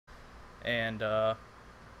And, I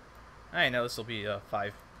know this will be a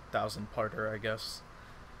 5,000 parter, I guess.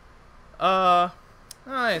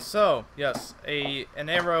 Alright, so, yes, an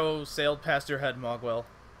arrow sailed past your head, Mogwell,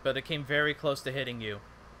 but it came very close to hitting you.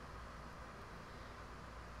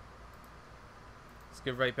 Let's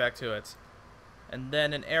get right back to it. And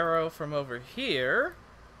then an arrow from over here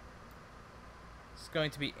is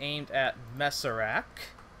going to be aimed at Messarak.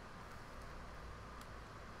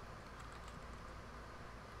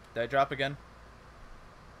 Did I drop again?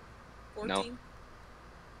 14.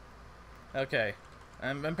 No. Okay.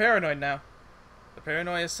 I'm paranoid now. The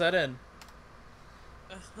paranoia is set in.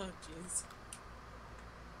 Oh, jeez.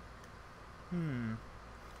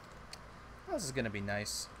 This is gonna be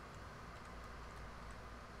nice.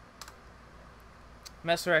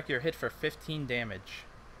 Messarak, you're hit for 15 damage.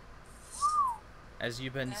 As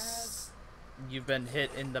you've been hit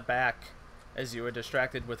in the back as you were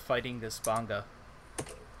distracted with fighting this Bonga.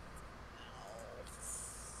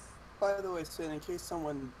 By the way, Sin, in case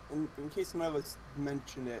someone, in case none of us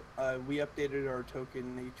mentioned it, we updated our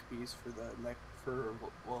token HPs for the for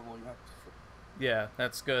leveling up. Yeah,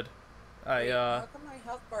 that's good. Wait, how come my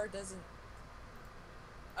health bar doesn't?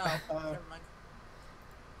 Oh, never mind.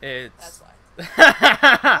 It's. That's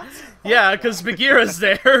why. Yeah, because Bagheera's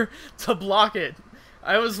there to block it.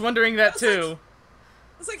 I was wondering that too.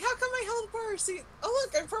 I was like, how come my health bar? See, oh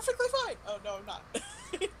look, I'm perfectly fine. Oh no, I'm not.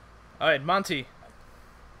 Alright, Monty.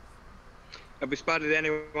 Have we spotted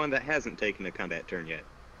anyone that hasn't taken a combat turn yet?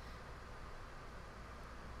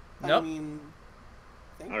 Nope. I mean,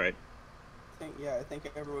 Alright. I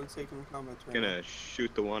think everyone's taking a combat turn. Gonna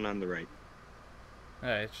shoot the one on the right.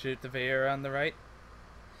 Alright, shoot the Veer on the right.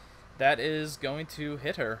 That is going to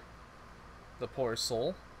hit her. The poor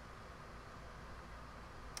soul.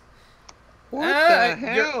 What the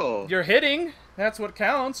hell? You're hitting. That's what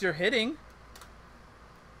counts. You're hitting.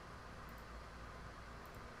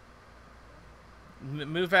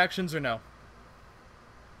 Move actions or no?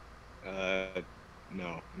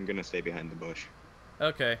 No. I'm gonna stay behind the bush.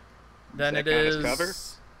 Okay. Then Does it that count is. as cover?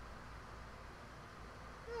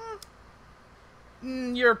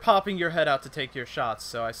 You're popping your head out to take your shots,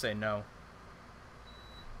 so I say no.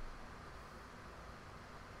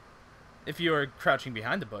 If you are crouching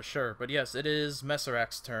behind the bush, sure. But yes, it is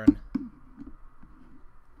Messarak's turn.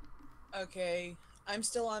 Okay, I'm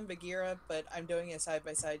still on Bagheera, but I'm doing it side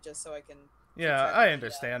by side just so I can. Yeah, I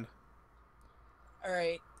understand. All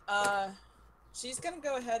right. She's gonna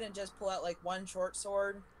go ahead and just pull out like one short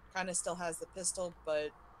sword. Kind of still has the pistol,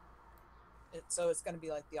 but so it's gonna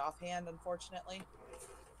be like the offhand, unfortunately.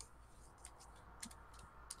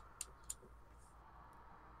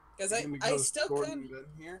 Because I still sword could. and gun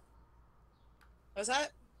here. Was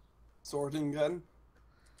that? Sword and gun.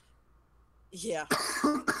 Yeah.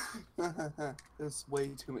 There's way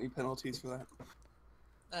too many penalties for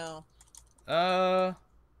that. Oh.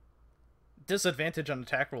 Disadvantage on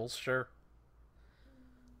attack rolls, sure.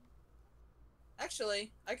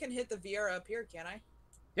 Actually, I can hit the VR up here, can I?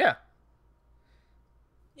 Yeah.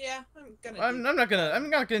 Yeah, I'm gonna. I'm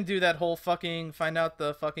not gonna do that whole fucking find out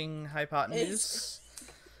the fucking hypotenuse.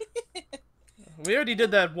 We already did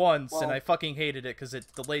that once, and I fucking hated it because it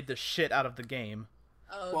delayed the shit out of the game.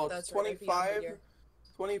 Oh, well, that's 25. Right.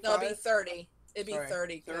 25. No, it'd be 30. It'd be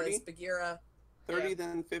 30 because Bagheera. 30, yeah.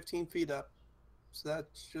 Then 15 feet up. So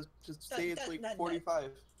that's just say it's like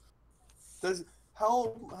 45.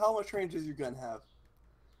 How much range does your gun have?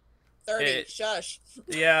 30. Shush.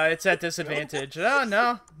 Yeah, it's at disadvantage.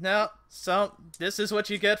 Oh, no. So this is what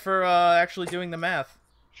you get for actually doing the math.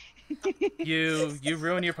 You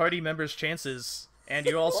ruin your party members' chances, and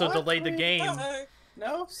you also delayed the game.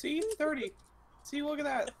 No, see, 30. See, look at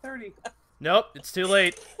that, 30. Nope, it's too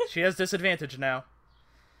late. She has disadvantage now.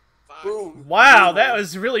 Boom. Wow, Reroll. that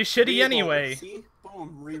was really shitty Reroll. anyway. See,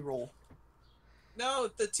 boom, reroll. No,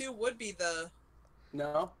 the 2 would be the.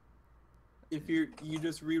 No. If you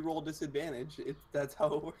just reroll disadvantage, that's how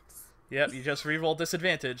it works. Yep, you just reroll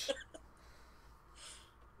disadvantage.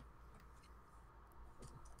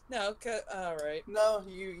 No, alright. No,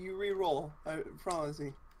 you reroll. I promise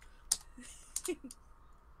you.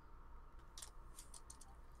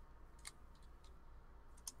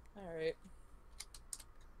 Alright.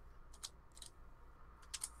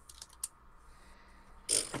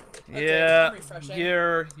 Yeah,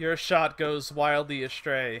 your shot goes wildly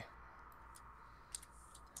astray.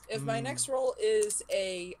 If my next roll is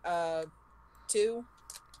a 2,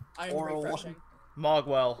 I'm or refreshing.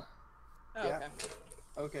 Mogwell. Oh, yeah.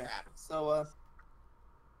 Okay. So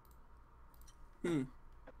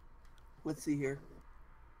let's see here.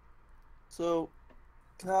 So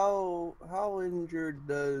how injured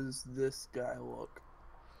does this guy look?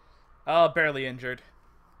 Barely injured.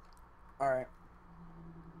 Alright.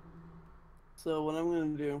 So what I'm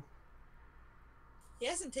gonna do... He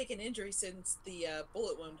hasn't taken injury since the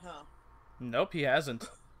bullet wound, huh? Nope, he hasn't.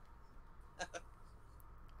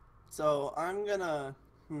 So I'm gonna...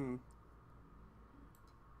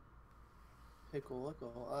 Pickle.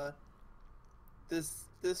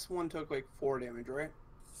 This one took like 4 damage, right?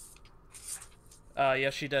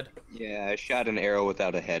 Yes, she did. Yeah, I shot an arrow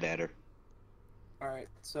without a head at her. Alright,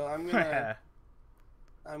 so I'm gonna...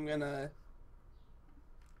 I'm gonna...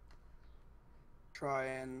 try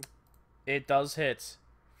and... It does hit.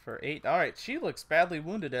 For 8. Alright, she looks badly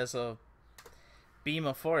wounded as a beam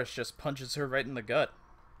of force just punches her right in the gut.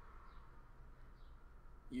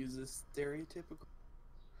 use this stereotypical...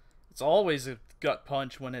 It's always a gut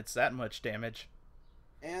punch when it's that much damage.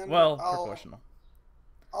 And well, proportional.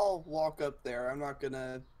 I'll walk up there. I'm not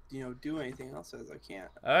gonna, do anything else as I can't.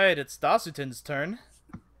 Alright, it's Dasutin's turn.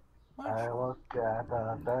 I look at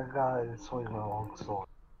that guy swinging a long sword.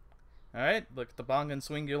 Alright, look at the bong and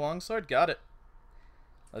swing your longsword. Got it.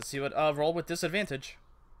 Let's see what, roll with disadvantage.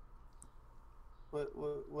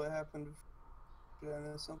 What happened? Did I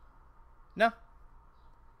miss something? No.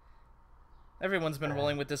 Everyone's been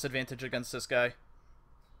rolling with disadvantage against this guy.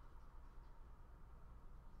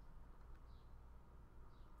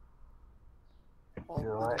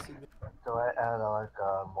 Do I add like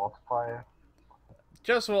a multiplier?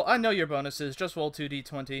 Just roll, I know your bonuses, just roll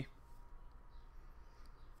 2d20.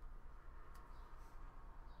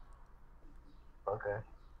 Okay.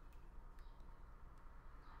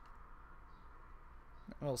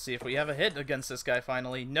 We'll see if we have a hit against this guy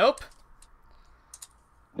finally. Nope!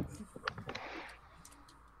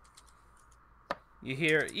 You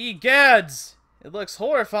hear, egads! It looks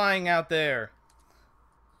horrifying out there!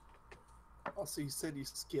 Also, you said you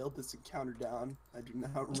scaled this encounter down. I do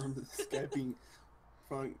not remember this guy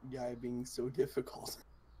being so difficult.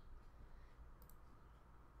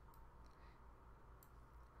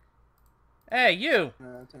 Hey, you!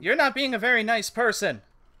 You're not being a very nice person!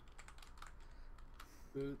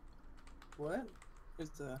 What?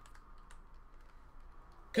 It's Kupo?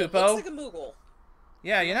 It looks like a Moogle.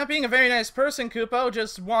 Yeah, you're not being a very nice person, Kupo.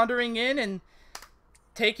 Just wandering in and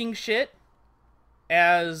taking shit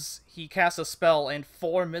as he casts a spell and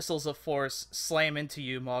 4 missiles of force slam into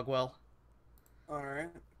you, Mogwell. Alright,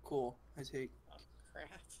 cool. I take Crap.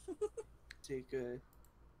 take a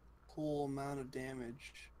cool amount of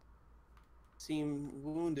damage. Seem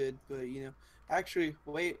wounded, but actually,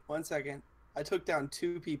 wait 1 second. I took down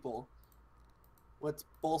 2 people. Let's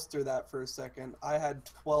bolster that for a second. I had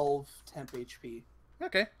 12 temp HP.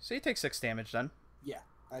 Okay, so you take 6 damage then. Yeah,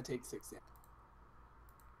 I take 6 damage.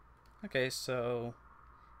 Okay, so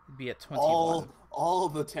you'd be at 21. All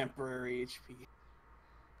the temporary HP.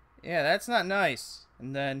 Yeah, that's not nice.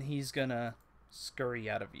 And then he's gonna scurry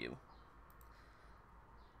out of you.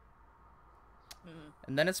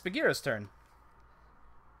 And then it's Bagheera's turn.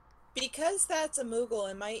 Because that's a Moogle,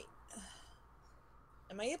 am I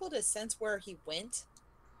able to sense where he went?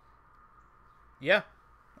 Yeah.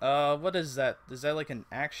 What is that? Is that like an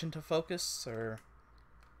action to focus, or?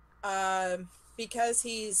 Because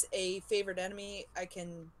he's a favored enemy, I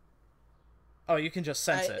can... Oh, you can just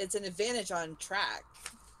sense it. It's an advantage on track.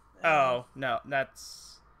 Oh, no,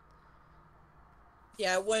 that's...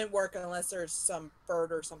 Yeah, it wouldn't work unless there's some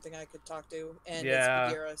bird or something I could talk to, and Yeah.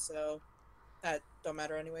 it's Bagheera, so that don't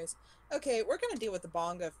matter anyways. Okay, we're gonna deal with the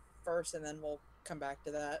Bonga first, and then we'll come back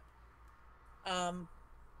to that.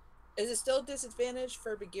 Is it still a disadvantage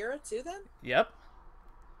for Bagheera too, then? Yep.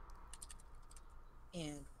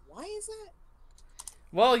 And why is that?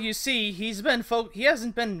 Well, you see, he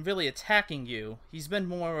hasn't been really attacking you. He's been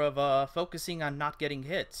more of focusing on not getting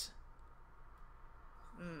hit.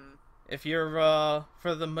 If you're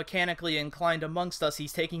for the mechanically inclined amongst us,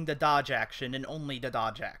 he's taking the dodge action and only the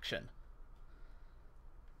dodge action.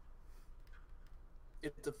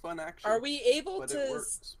 It's a fun action. Are we able but to it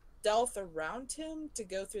works. stealth around him to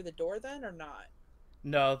go through the door then, or not?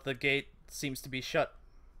 No, the gate seems to be shut.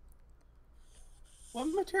 What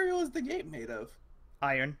material is the gate made of?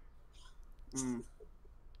 Iron.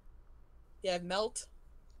 Yeah, melt?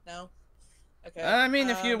 No? Okay. I mean,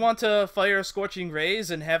 if you want to fire scorching rays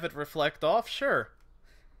and have it reflect off, sure.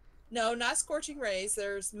 No, not scorching rays.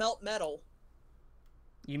 There's melt metal.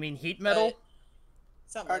 You mean heat metal?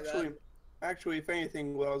 Something like that. Actually, if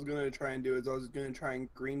anything, what I was going to try and do is I was going to try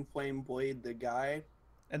and green flame blade the guy.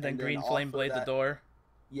 And then green flame blade the door?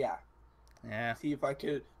 Yeah. Yeah. See if I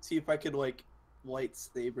could like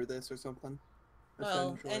lightsaber this or something.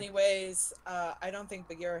 Well, anyways, I don't think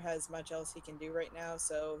Bagheera has much else he can do right now,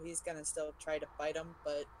 so he's gonna still try to fight him,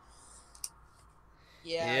 but...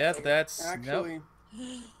 Yeah. Yep, that's Actually,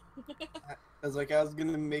 I was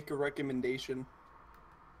gonna make a recommendation.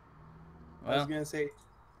 I was Well, gonna say,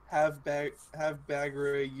 have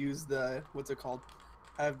Bagheera use the what's it called?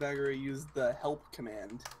 Have Bagheera use the help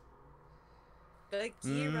command.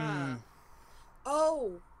 Bagheera.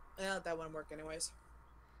 Oh, yeah, that wouldn't work anyways.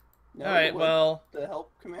 No, all right. what? Well, The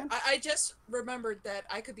help command. I just remembered that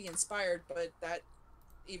I could be inspired, but that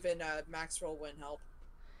even max roll wouldn't help.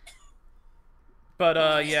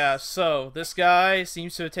 but yeah. So this guy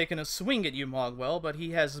seems to have taken a swing at you, Mogwell, but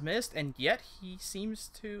he has missed, and yet he seems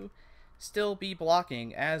to still be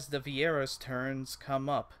blocking as the Vieira's turns come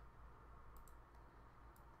up.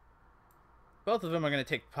 Both of them are going to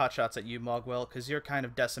take pot shots at you, Mogwell, because you're kind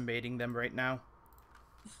of decimating them right now.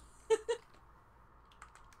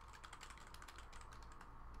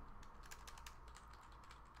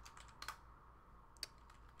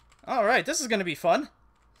 Alright, this is going to be fun.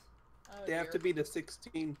 Oh, They have to beat a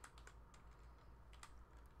 16.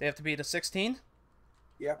 They have to beat a 16?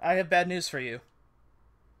 Yeah. I have bad news for you.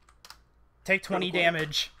 Take 20 Okay.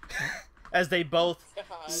 damage as they both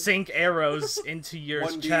God. sink arrows into your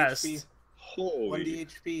 1 chest. DHP. 1 Holy.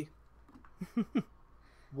 DHP.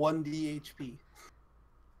 1 DHP.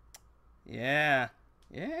 Yeah.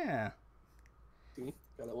 Yeah. See?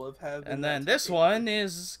 Gotta love having And that then this type of- one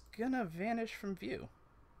is gonna vanish from view.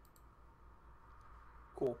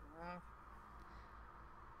 Cool.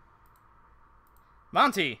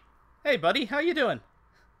 Monty! Hey buddy, how you doing?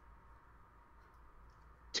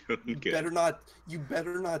 Doing You good.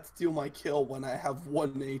 better not steal my kill when I have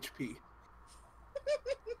 1 HP.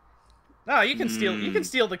 No, you can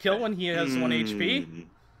steal the kill when he has 1 HP.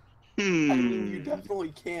 I mean, you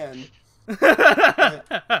definitely can.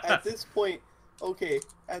 At this point, okay,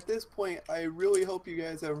 at this point, I really hope you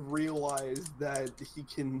guys have realized that he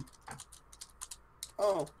can...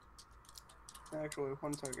 Oh. Actually,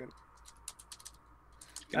 1 second.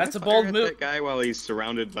 Can That's I a fire bold at move. That guy while he's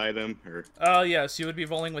surrounded by them, or Oh yes, you would be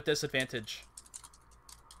rolling with disadvantage.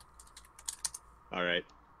 all right.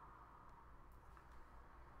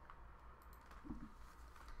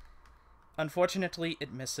 Unfortunately,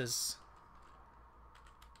 it misses.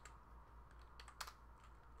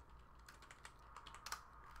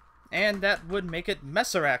 And that would make it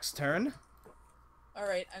Messarak's turn.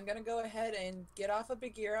 Alright, I'm gonna go ahead and get off of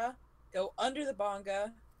Bagheera, go under the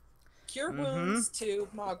bonga, cure wounds to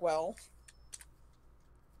Mogwell.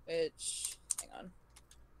 Which, hang on.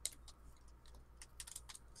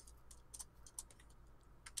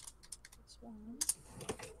 This one.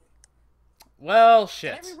 Well, Can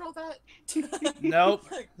shit. I reroll that? Nope.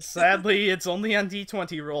 Sadly, it's only on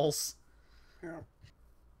D20 rolls. Yeah.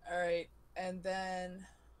 Alright, and then...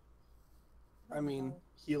 I mean,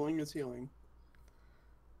 healing is healing.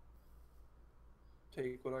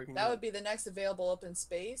 Take what I can that get. would be the next available open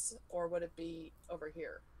space, or would it be over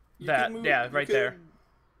here? You That- can yeah, you right can- there.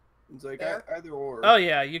 It's like There? either or. Oh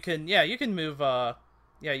yeah, you can move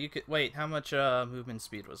yeah, you could wait, how much movement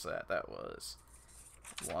speed was that? That was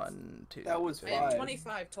 1, 2. That was I have 5.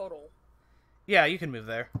 25 total. Yeah, you can move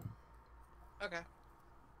there. Okay.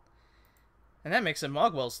 And that makes it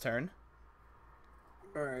Mogwell's turn.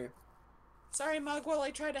 Alright. Sorry, Mogwell,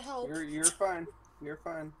 I tried to help. You're fine. You're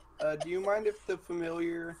fine. Do you mind if the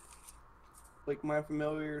familiar, like my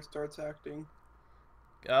familiar, starts acting?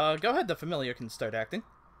 Go ahead, the familiar can start acting.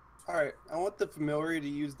 Alright, I want the familiar to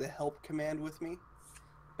use the help command with me.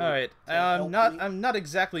 Alright, To help me. I'm not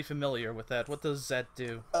exactly familiar with that. What does that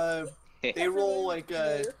do? They roll like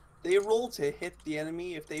Familiar. they roll to hit the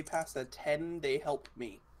enemy. If they pass a 10, they help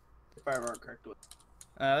me. If I remember correctly.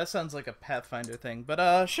 That sounds like a Pathfinder thing,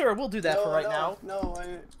 but sure, we'll do that for right now. No,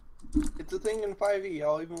 it's a thing in 5e.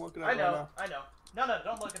 I'll even look it up right now. I know. No,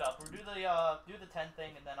 don't look it up. We'll do the 10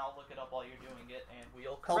 thing, and then I'll look it up while you're doing it, and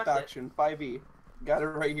we'll Help correct action, 5e. Got it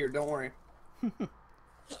right here, don't worry.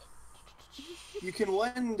 You can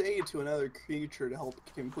lend aid to another creature to help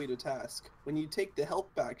complete a task. When you take the help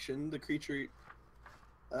action, the creature...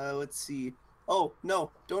 let's see. Oh,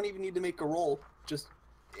 no, don't even need to make a roll. Just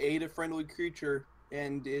aid a friendly creature,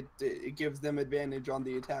 and it gives them advantage on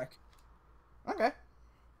the attack. Okay.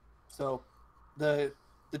 So, the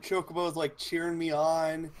chocobo is like cheering me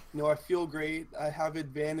on. You know, I feel great. I have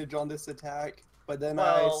advantage on this attack. But then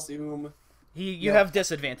I Well, assume... You Yeah. have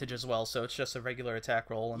disadvantage as well, so it's just a regular attack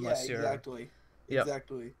roll unless yeah, you're... exactly. Yep.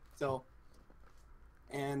 Exactly. So,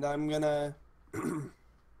 and I'm gonna...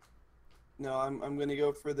 no, I'm gonna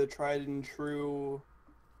go for the tried and true...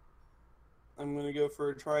 I'm gonna go for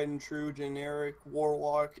a tried and true generic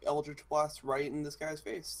Warlock Eldritch Blast right in this guy's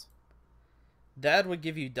face. That would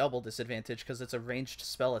give you double disadvantage because it's a ranged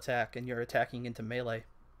spell attack and you're attacking into melee.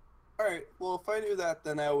 Alright, well, if I do that,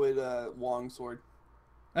 then I would, longsword.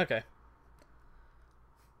 Okay.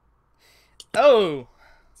 Oh!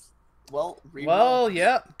 Well, reroll. Well,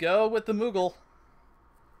 yeah, go with the Moogle.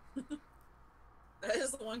 That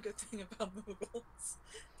is the one good thing about Moogles.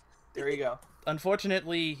 There you go.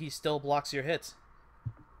 Unfortunately, he still blocks your hits.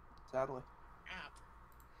 Sadly.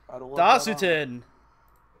 Ah. Dasutin!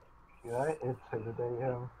 Should I intimidate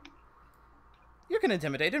him? You can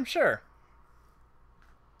intimidate him, sure.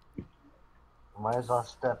 Might as well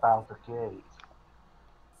step out the gate.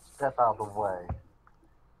 Step out the way.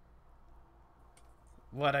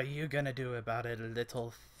 What are you gonna do about it,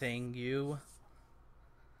 little thing, you?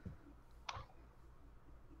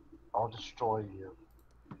 I'll destroy you.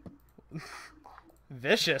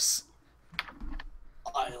 Vicious.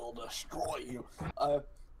 I'll destroy you.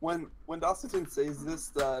 When Dasutin says this,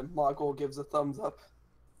 the Mogwell gives a thumbs up.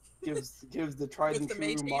 Gives the tried and With the true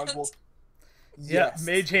mage Mogwell. hand? Yeah, Yes,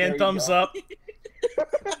 mage there hand you thumbs go. up.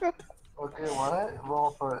 Okay, what?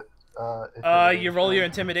 Roll for You roll your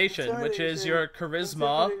intimidation, which is your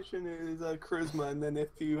charisma. Intimidation is charisma, and then if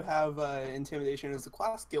you have intimidation as a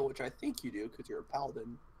class skill, which I think you do because you're a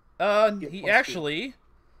paladin. He actually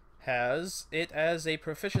has it as a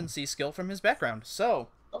proficiency skill from his background. So,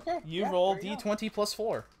 Okay. you yeah, roll there you go. d20 plus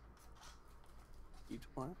 4.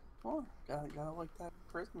 D20. Oh, gotta like that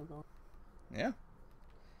charisma though. Yeah.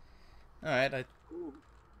 Alright, Ooh.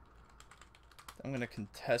 I'm gonna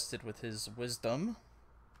contest it with his wisdom.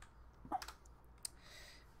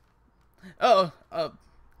 Oh,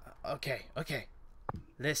 okay.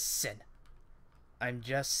 Listen. I'm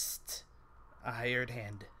just a hired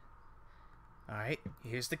hand. Alright,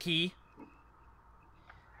 here's the key.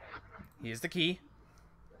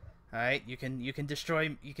 Alright, you can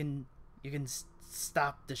destroy, you can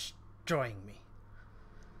stop destroying me.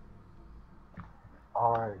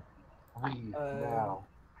 Alright. Leave now.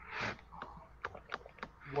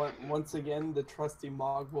 Once again, the trusty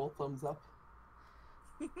Mogwell thumbs up.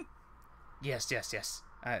 Yes.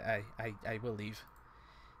 I will leave.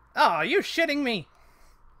 Oh, you shitting me!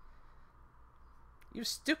 You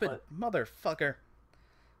stupid What? motherfucker.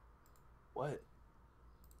 What?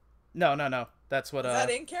 No. That's what Is that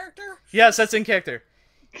in character? Yes, that's in character.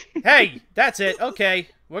 Hey, that's it. Okay.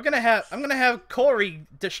 I'm gonna have Corey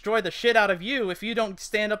destroy the shit out of you if you don't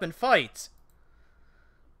stand up and fight.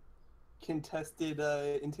 Contested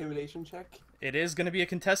intimidation check. It is gonna be a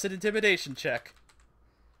contested intimidation check.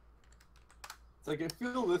 It's like I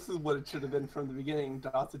feel this is what it should have been from the beginning.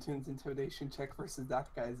 Dasutin's intimidation check versus that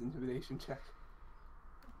guy's intimidation check.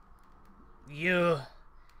 Your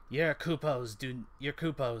Kupos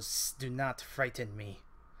do not frighten me.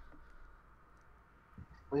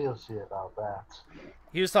 We'll see about that.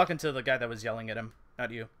 He was talking to the guy that was yelling at him,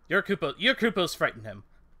 not you. Your Kupos frighten him.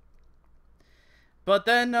 But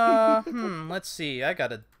then, let's see. I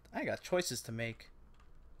got choices to make.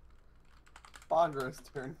 Bondra's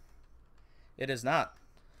turn. It is not.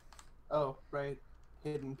 Oh, right.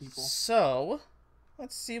 Hidden people. So,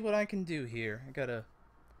 let's see what I can do here.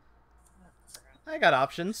 I got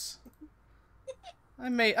options. I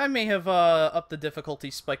may have upped the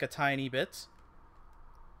difficulty spike a tiny bit.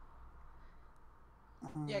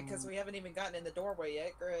 Yeah, because we haven't even gotten in the doorway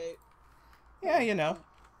yet. Great. Yeah, you know.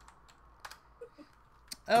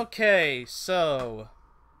 Okay, so...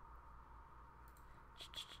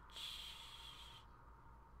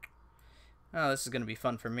 Oh, this is gonna be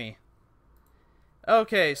fun for me.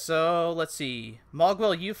 Okay, so let's see.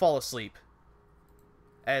 Mogwell, you fall asleep.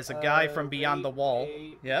 As a guy from beyond the wall.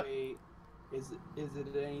 Yep. Wait. Is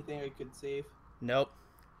it anything I could save? Nope.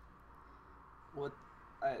 What?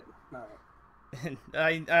 No.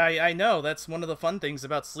 I know, that's one of the fun things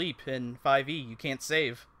about sleep in 5e. You can't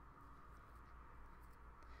save.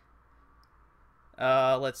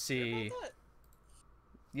 Let's see.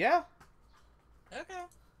 Yeah? Okay.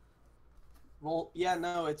 Roll. Yeah,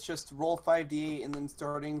 no. It's just roll 5d8 and then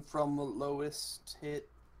starting from the lowest hit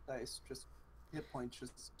dice, just hit points.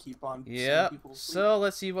 Just keep on. Yeah. People to sleep. So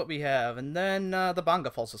let's see what we have, and then the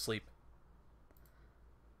Banga falls asleep.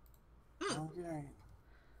 Okay.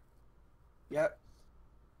 Yep.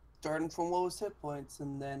 Starting from lowest hit points,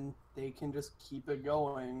 and then they can just keep it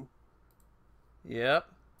going. Yep.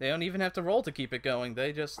 They don't even have to roll to keep it going.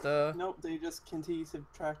 They just Nope, they just continue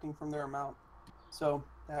subtracting from their amount. So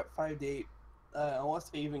that 5d8, unless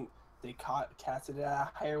they cast it at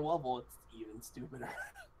a higher level, it's even stupider.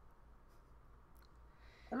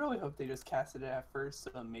 I really hope they just cast it at first,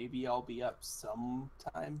 so maybe I'll be up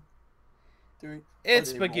sometime.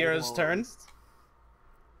 It's Bagheera's turn.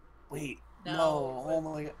 Wait, No, no, but- oh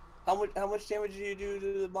my god. How much damage do you do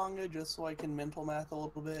to the manga, just so I can mental math a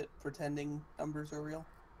little bit, pretending numbers are real?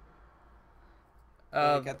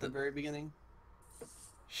 Like at the very beginning?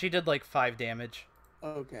 She did like 5 damage.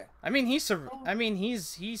 Okay. I mean, he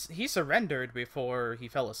surrendered before he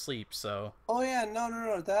fell asleep, so. Oh yeah,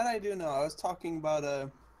 no, that I do know. I was talking about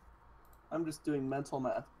I'm just doing mental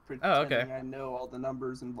math, pretending I know all the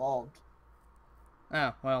numbers involved.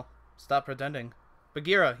 Oh, well, stop pretending.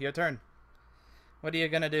 Bagheera, your turn. What are you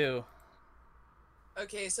gonna do?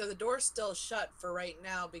 Okay, so the door's still shut for right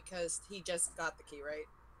now because he just got the key, right?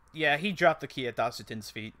 Yeah, he dropped the key at Dasutin's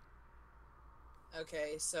feet.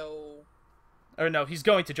 Okay, so... Or no, he's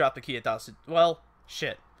going to drop the key at Dasutin. Well,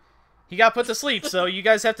 shit. He got put to sleep, so you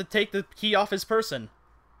guys have to take the key off his person.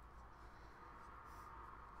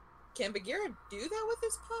 Can Bagheera do that with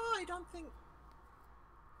his paw? I don't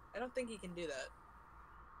think he can do that.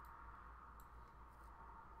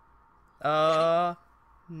 No.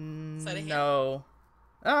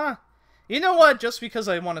 You know what? Just because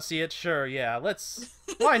I want to see it, sure, yeah, let's...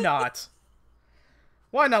 Why not?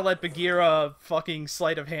 Why not let Bagheera fucking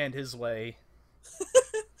sleight of hand his way?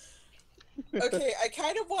 Okay, I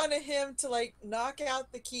kind of wanted him to, like, knock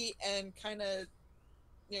out the key and kind of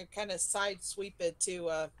side sweep it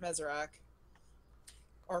to Messarak.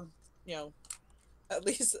 Or, at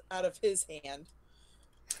least out of his hand.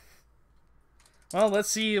 Well, let's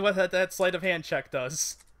see what that sleight of hand check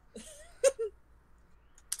does. Okay,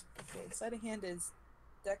 sleight of hand is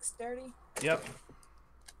dexterity? Yep.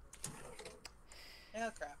 Oh,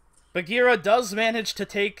 crap. Bagheera does manage to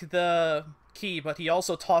take the key, but he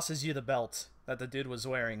also tosses you the belt that the dude was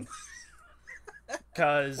wearing.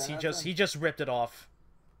 Because he just ripped it off.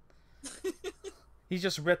 He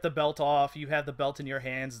just ripped the belt off. You have the belt in your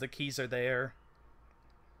hands. The keys are there.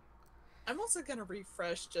 I'm also going to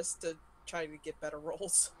refresh just to try to get better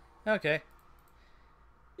rolls. Okay.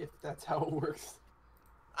 If that's how it works.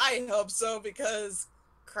 I hope so, because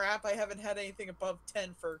crap, I haven't had anything above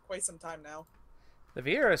 10 for quite some time now. The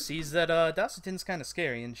Viera sees that Dasutin's kind of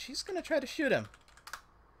scary, and she's going to try to shoot him.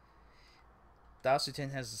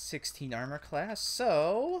 Dasutin has a 16 armor class,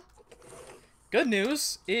 so... Good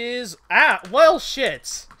news is... well,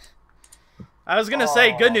 shit! I was going to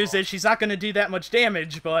say good news is she's not going to do that much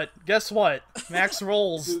damage, but guess what? Max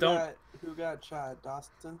rolls Who got shot?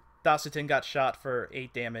 Dasutin? Dasutin got shot for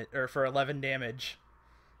 8 damage, or for 11 damage.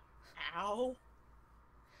 Ow.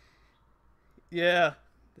 Yeah,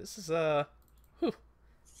 this is,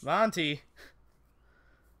 Monty.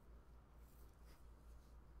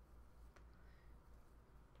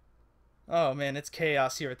 Oh man, it's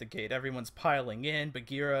chaos here at the gate. Everyone's piling in.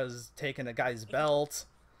 Bagheera's taking a guy's belt.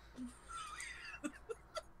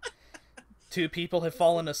 2 people have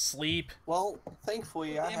fallen asleep. Well,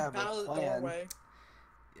 thankfully I have a plan.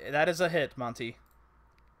 That is a hit, Monty.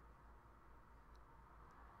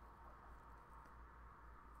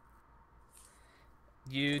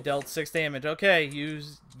 You dealt 6 damage. Okay, you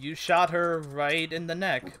shot her right in the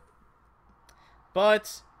neck.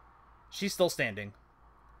 But she's still standing.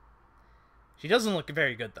 She doesn't look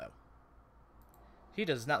very good, though. She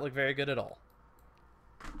does not look very good at all.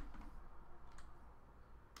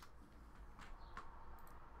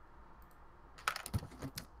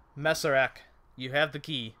 Messarak, you have the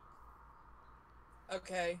key.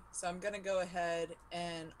 Okay, so I'm gonna go ahead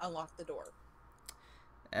and unlock the door.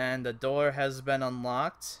 And the door has been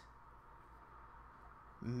unlocked.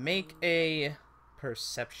 Make a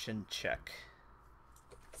perception check.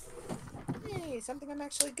 Hey, something I'm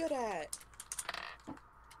actually good at.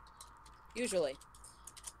 Usually.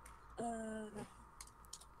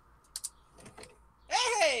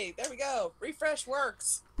 Hey! There we go! Refresh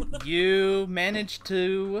works! You managed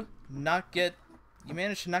to not get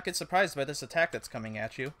surprised by this attack that's coming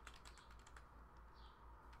at you.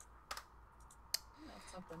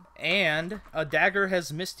 And a dagger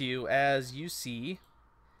has missed you as you see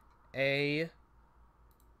another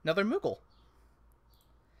Moogle.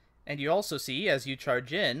 And you also see, as you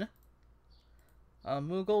charge in, a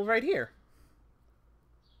Moogle right here.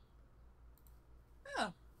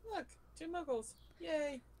 Oh, look, 2 Moogles.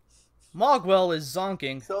 Yay. Mogwell is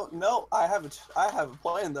zonking. So no, I have a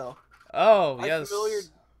plan though. Oh, yes.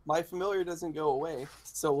 My familiar doesn't go away.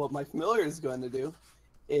 So what my familiar is going to do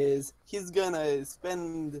is he's gonna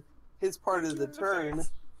spend his part of the turn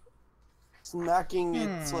smacking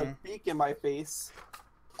its like beak in my face.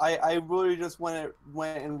 I really just went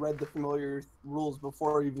and read the familiar rules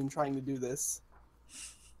before even trying to do this.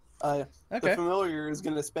 The familiar is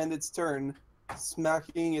gonna spend its turn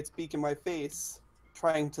smacking its beak in my face,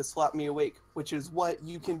 trying to slap me awake, which is what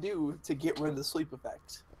you can do to get rid of the sleep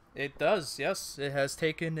effect. It does, yes. It has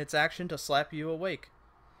taken its action to slap you awake.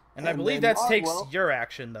 And I believe that takes your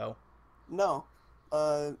action, though. No.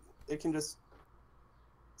 It can just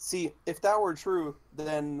See, if that were true,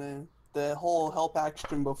 then the whole help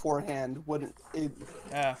action beforehand wouldn't.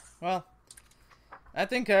 Yeah, well, I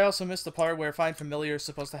think I also missed the part where Find Familiar is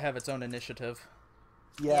supposed to have its own initiative.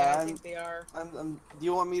 Yeah, I think they are. Do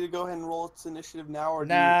you want me to go ahead and roll its initiative now, or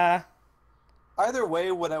Nah. do you... Either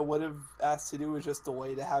way, what I would have asked to do was just a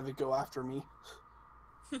way to have it go after me.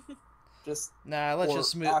 Nah, let's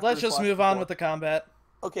just move. after Let's just slash move on before. with the combat.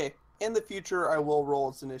 Okay, in the future, I will roll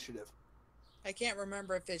its initiative. I can't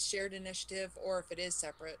remember if it's shared initiative or if it is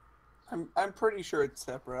separate. I'm pretty sure it's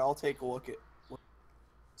separate. I'll take a look at.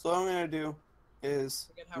 So what I'm gonna do is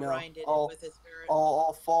Look at how Ryan did it I'll with his spirit.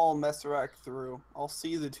 I'll follow Messarak through. I'll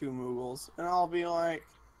see the two Moogles, and I'll be like,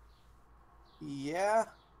 yeah,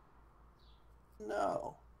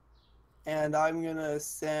 no, and I'm gonna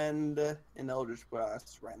send an Eldritch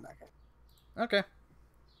Blast right in that guy. Okay.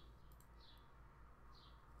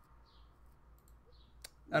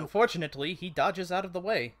 Nope. Unfortunately, he dodges out of the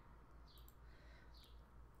way.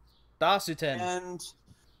 Dasutin. And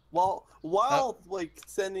while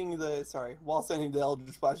sending the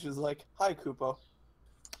Eldritch Blast, she's like, "Hi, Kupo."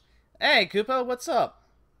 Hey, Koopa, what's up?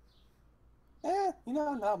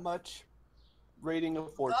 Not much. Raiding a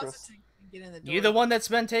fortress. Dasutin can get in the door. You the one that's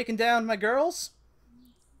been taking down my girls?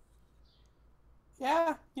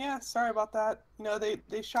 Yeah. Sorry about that.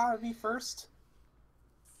 They shot at me first.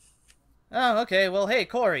 Oh, okay. Well, hey,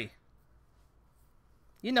 Corey.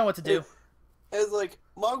 You know what to do. As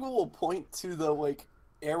Mogwell will point to the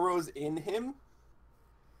arrows in him.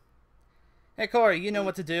 Hey, Corey, you know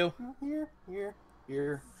what to do.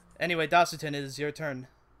 Here. Anyway, Dasutin, it is your turn.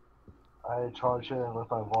 I charge in with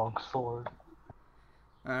my long sword.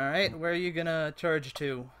 Alright, where are you gonna charge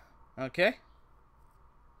to? Okay.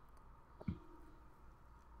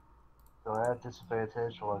 Do I have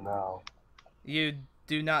disadvantage or no? You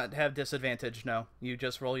do not have disadvantage, no. You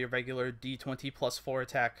just roll your regular d20 plus 4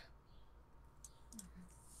 attack.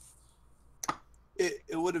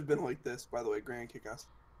 It would have been like this, by the way, GrannyKA.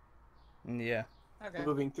 Yeah. Okay.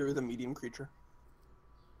 Moving through the medium creature.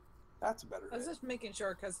 That's a better. I was just making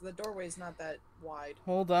sure because the doorway's not that wide.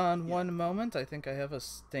 Hold on one moment. I think I have a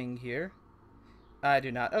sting here. I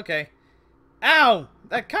do not. Okay. Ow!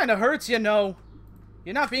 That kind of hurts, you know.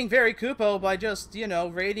 You're not being very Koopo by just,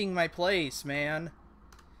 raiding my place, man.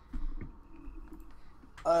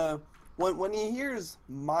 When he hears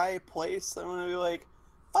my place, I'm gonna be like,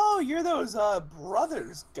 "Oh, you're those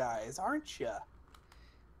brothers guys, aren't you?"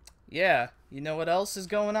 Yeah. You know what else is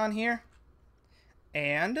going on here?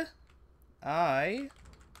 And I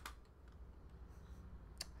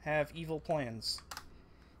have evil plans.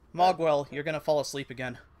 Mogwell, you're gonna fall asleep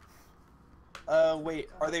again. Wait,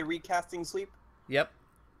 are they recasting sleep? Yep.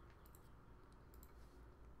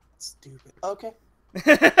 Stupid. Okay.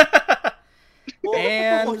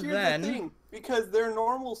 And here's then... the thing, because their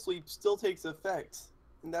normal sleep still takes effect,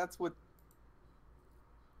 and that's what...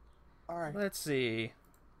 Alright. Let's see.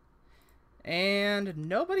 And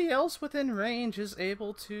nobody else within range is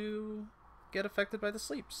able to get affected by the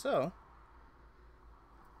sleep, so...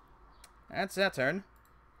 That's that turn.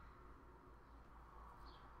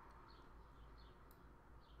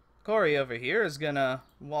 Corey over here is gonna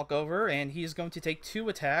walk over, and he's going to take 2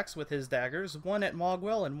 attacks with his daggers, one at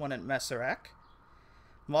Mogwell and one at Messarak.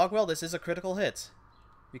 Mogwell, this is a critical hit,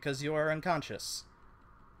 because you are unconscious.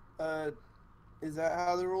 Is that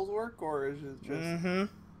how the rules work, or is it just... Mm-hmm.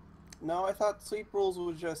 No, I thought sleep rules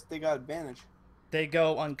was just they got advantage. They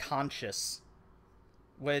go unconscious.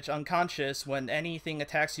 Which, unconscious, when anything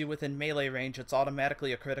attacks you within melee range, it's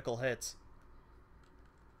automatically a critical hit.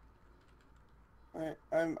 Alright,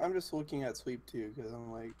 I'm just looking at sleep too, because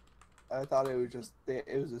I'm like, I thought it was just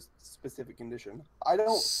it was a specific condition.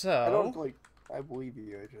 I believe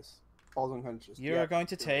you. I just falls unconscious. You're going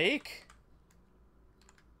to take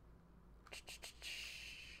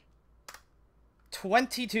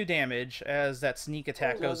 22 damage as that sneak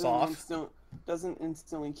attack goes off. Doesn't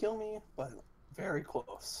instantly kill me, but very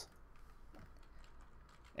close.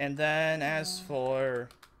 And then as for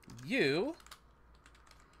you,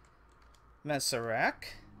 Messarak,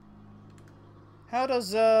 how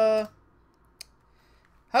does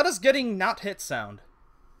getting not hit sound?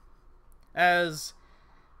 As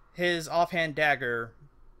his offhand dagger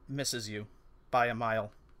misses you by a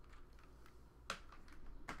mile.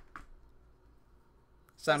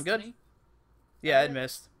 Sound good? Destiny? Yeah, it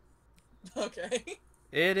missed. Okay.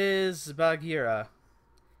 It is Bagheera.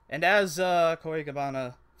 And as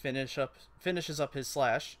JokerBoney finishes up his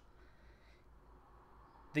slash,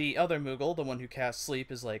 the other Moogle, the one who casts sleep,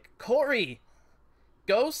 is like, "Corey,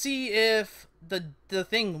 go see if the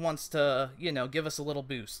thing wants to, give us a little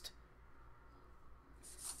boost."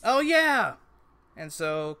 "Oh yeah, And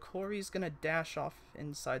so Corey's gonna dash off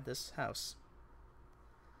inside this house.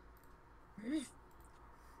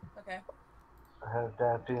 Okay. I have a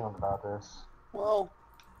bad feeling about this. Well,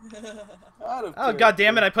 out of Oh, god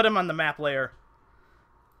damn it, I put him on the map layer.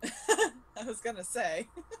 I was gonna say.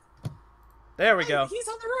 There we Hey, go. he's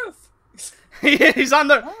on the roof.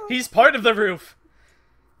 He's part of the roof.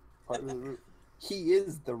 Part of the roof. He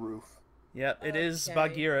is the roof. Yep, it is Okay.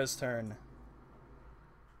 Bagheera's turn.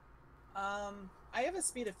 I have a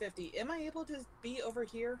speed of 50. Am I able to be over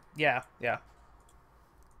here? Yeah.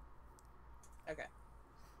 Okay.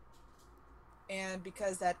 And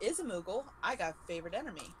because that is a Moogle, I got favorite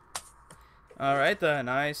enemy. Alright then,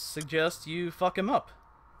 I suggest you fuck him up.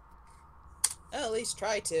 I'll at least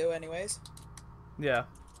try to, anyways. Yeah.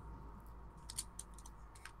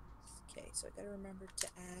 Okay, so I gotta remember to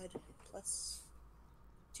add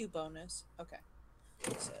 +2 bonus. Okay.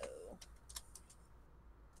 So...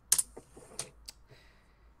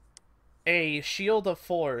 A shield of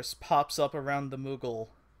force pops up around the Moogle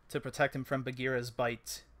to protect him from Bagheera's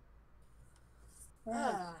bite.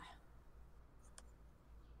 Ah.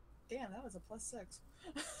 Damn, that was a +6.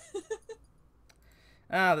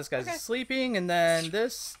 This guy's Okay. sleeping, and then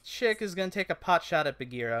this chick is gonna take a pot shot at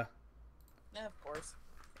Bagheera. Yeah, of course.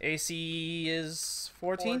 AC is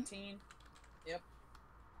 14? 14. Yep.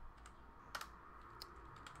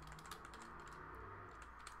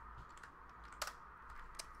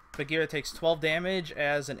 Bagheera takes 12 damage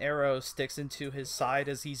as an arrow sticks into his side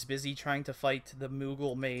as he's busy trying to fight the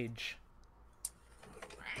Moogle mage.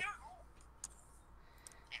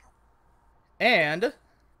 And,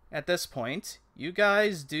 at this point, you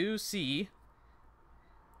guys do see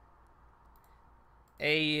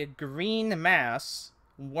a green mass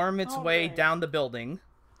worm its way right. down the building.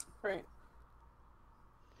 Right.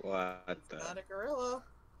 What the? Not a gorilla.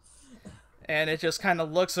 And it just kind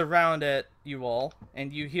of looks around at you all,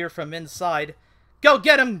 and you hear from inside, "Go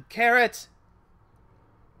get him, Carrot!"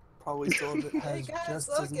 Probably still Hey has guys, just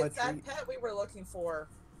look, as it's much that reach. pet we were looking for.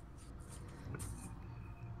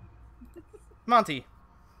 Monty.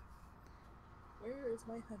 Where is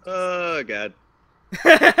my hunter? Oh god.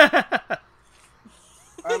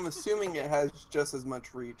 I'm assuming it has just as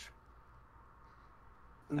much reach.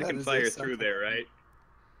 And I that can is fire a through central- there, right?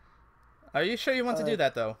 Are you sure you want to do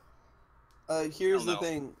that, though? Here's the Hell no.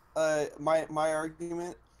 thing. My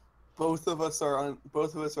argument. Both of us are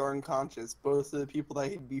unconscious. Both of the people that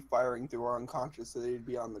he'd be firing through are unconscious, so they'd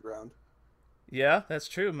be on the ground. Yeah, that's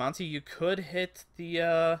true, Monty. You could hit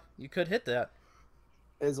the, you could hit that.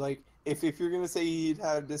 It's like, if you're gonna say he'd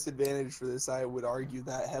have disadvantage for this, I would argue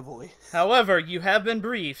that heavily. However, you have been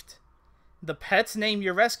briefed. The pet's name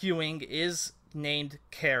you're rescuing is named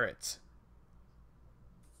Carrot.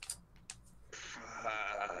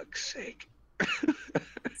 Fuck's sake.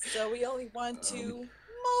 So we only want to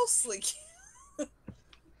mostly.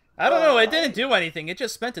 I don't know, it didn't do anything. It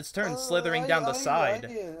just spent its turn slithering down the side.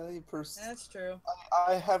 That's true.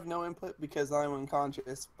 I have no input because I'm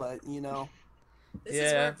unconscious, but you know, This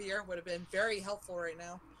is where VR would have been very helpful right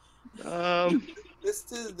now.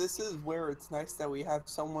 this is where it's nice that we have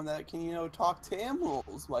someone that can, you know, talk to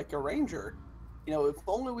animals like a ranger. You know, if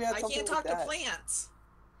only we had I something can't like talk to that. plants.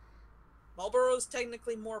 Marlboro's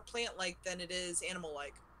technically more plant-like than it is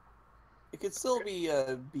animal-like. It could still be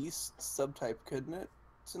a beast subtype, couldn't it,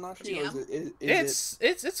 Synashi? Or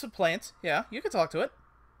It's a plant. Yeah, you can talk to it.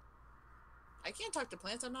 I can't talk to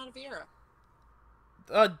plants. I'm not a Viera.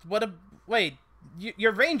 Wait,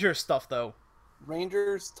 your ranger stuff though.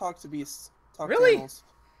 Rangers talk to beasts. Talk to Really? animals.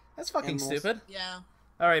 That's fucking Animals. stupid. Yeah.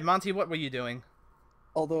 All right, Monty, what were you doing?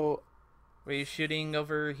 Although, Were you shooting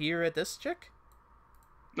over here at this chick?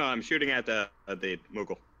 No, I'm shooting at the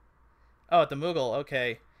Moogle. Oh, at the Moogle.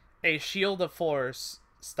 Okay. A shield of force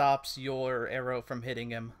stops your arrow from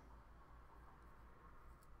hitting him.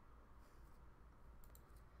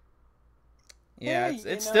 Yeah, Hey, it's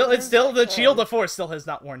you know, still there's the like shield of force still has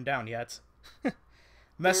not worn down yet. there's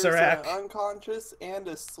Messarak. unconscious and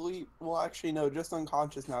asleep. Well, actually, no, just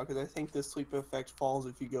unconscious now because I think the sleep effect falls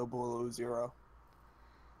if you go below 0.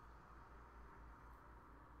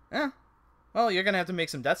 Well, you're gonna have to make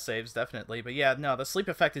some death saves, definitely. But yeah, no, the sleep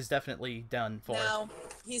effect is definitely done for. No,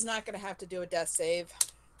 he's not going to have to do a death save.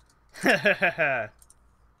 You're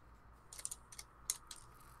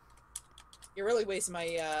really wasting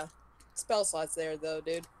my spell slots there, though,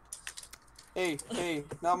 dude. Hey,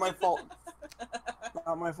 not my fault.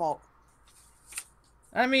 Not my fault.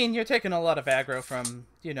 I mean, you're taking a lot of aggro from,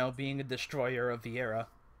 you know, being a destroyer of the era.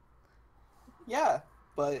 Yeah,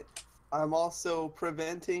 but I'm also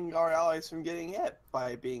preventing our allies from getting hit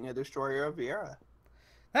by being a destroyer of Viera.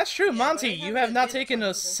 That's true, Yeah, but I Monty. You haven't have not advanced taken on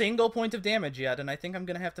a Moogle. single point of damage yet, and I think I'm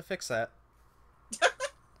gonna have to fix that.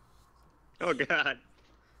 Oh god.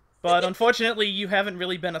 But unfortunately, you haven't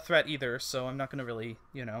really been a threat either, so I'm not gonna really,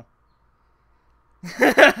 you know.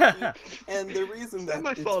 And the reason It's that not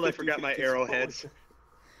my it's fault I forgot my 50-50 arrowheads.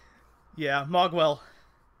 Yeah, Mogwell.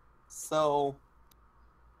 So,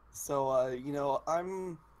 you know,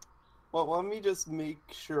 well, let me just make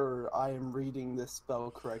sure I am reading this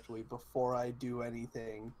spell correctly before I do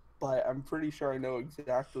anything. But I'm pretty sure I know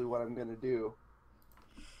exactly what I'm gonna do.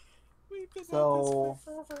 We've been So- at this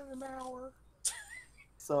for over an hour.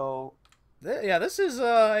 So, Yeah, this is,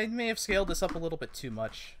 I may have scaled this up a little bit too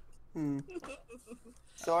much.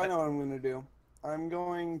 so I know what I'm gonna do. I'm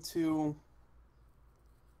going to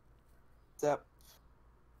step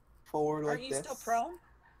forward Are like you this. still prone?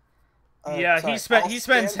 Yeah, Sorry, he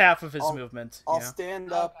spends half of his I'll- movement. I'll Yeah.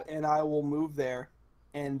 stand up and I will move there,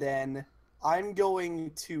 and then I'm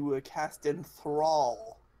going to cast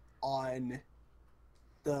Enthrall on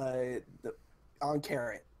on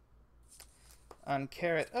Carrot. On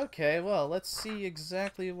Carrot. Okay, well, let's see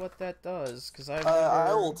exactly what that does, because I've I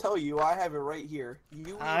never... will tell you, I have it right here.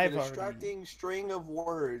 You I've weave a already- distracting string of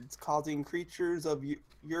words, causing creatures of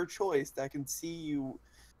your choice that can see you,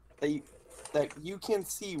 that you can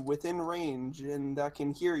see within range and that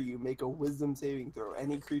can hear you, make a Wisdom saving throw.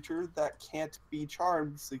 Any creature that can't be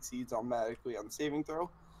charmed succeeds automatically on the saving throw.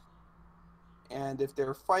 And if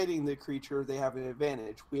they're fighting the creature, they have an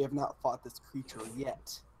advantage. We have not fought this creature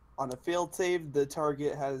yet. On a failed save, the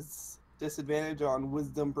target has disadvantage on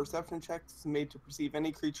Wisdom perception checks made to perceive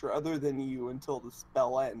any creature other than you until the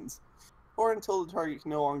spell ends, or until the target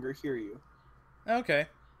can no longer hear you. Okay.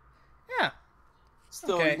 Yeah.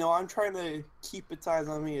 Still, Okay. you know, I'm trying to keep its eyes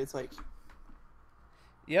on me. It's like,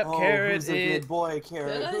 Yep, oh, Carrot who's a is... good boy,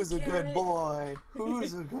 Carrot? Good Who's a good Carrot. boy?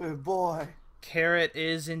 Who's a good boy? Carrot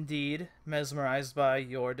is indeed mesmerized by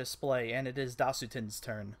your display, and it is Dasutin's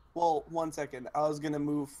turn. Well, 1 second. I was gonna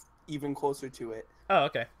move even closer to it. Oh,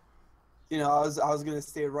 okay. You know, I was gonna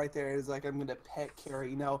stay right there. It's like I'm gonna pet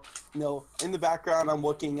Carrie. You know, in the background, I'm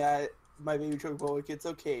looking at my baby chocobo. It's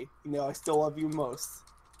okay. You know, I still love you most.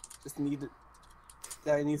 Just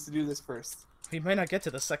that needs to do this first. We might not get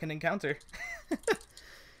to the second encounter.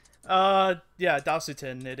 Yeah,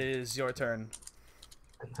 Dasutin, it is your turn.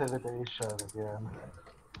 Intimidation again.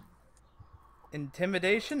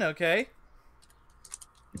 Intimidation, okay.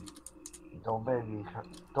 Don't make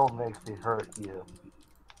me hurt you.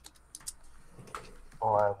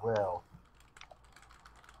 Or I will.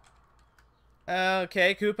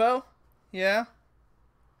 Okay, Kupo. Yeah.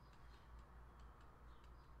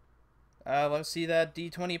 Let's see that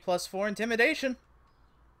D20 plus 4 intimidation.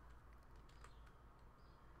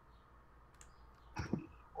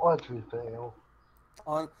 Watch me fail.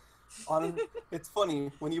 On, it's funny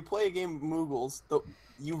when you play a game of Moogles.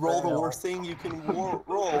 You roll the worst thing you can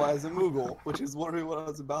roll as a Moogle, which is literally what I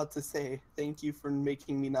was about to say. Thank you for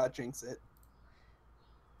making me not jinx it.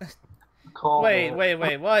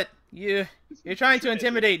 Wait, what? You're trying to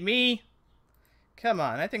intimidate me? Come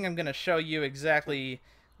on, I think I'm gonna show you exactly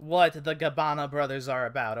what the Gabbana brothers are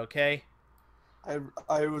about, okay?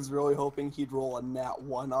 I was really hoping he'd roll a nat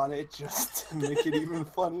 1 on it just to make it even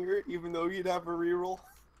funnier, even though he'd have a reroll.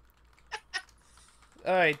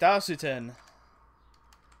 Alright, Dasutin.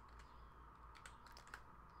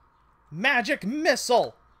 Magic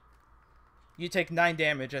Missile! You take 9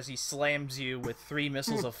 damage as he slams you with 3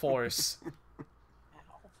 missiles of force.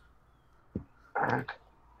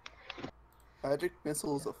 Magic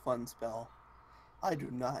Missile is a fun spell. I do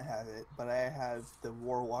not have it, but I have the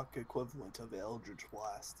Warlock equivalent of Eldritch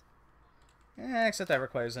Blast. Except that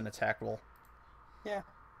requires an attack roll. Yeah.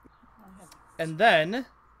 And then...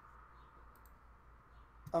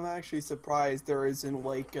 I'm actually surprised there isn't,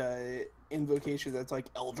 like, a invocation that's like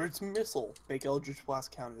Eldritch Missile. Make Eldritch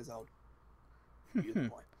Blast count as out.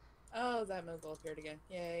 Beautiful. Oh, that Moogle appeared again.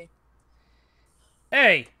 Yay.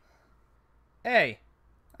 Hey! Hey!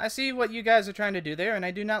 I see what you guys are trying to do there, and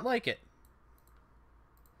I do not like it.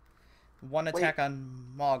 One attack on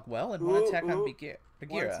Mogwell and one attack on Bagheera.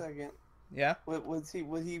 1 second. Yeah?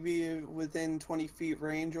 Would he be within 20 feet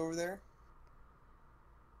range over there?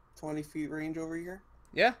 20 feet range over here?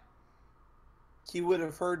 Yeah? He would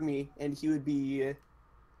have heard me, and he would be...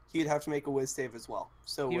 he'd have to make a whiz save as well.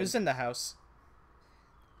 So He was in the house.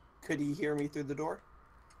 could he hear me through the door?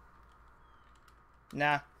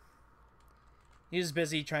 Nah. He was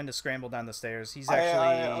busy trying to scramble down the stairs. He's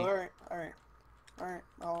actually... Alright.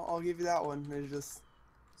 I'll give you that one. It's just...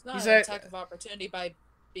 It's not He's an a- attack of opportunity by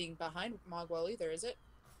being behind Mogwell either, is it?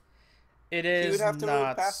 It He is would have to not...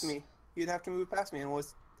 move past me. He'd have to move past me, and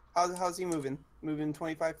How's he moving? Moving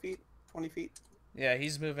 25 feet? 20 feet? Yeah,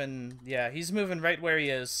 he's moving. Yeah, he's moving right where he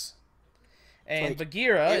is. And Like,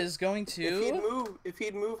 Bagheera is going to. If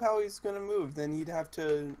he'd move how he's gonna move, then he'd have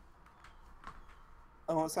to.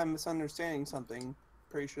 Unless I'm misunderstanding something,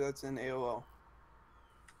 pretty sure that's in AOO.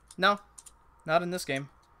 No, not in this game.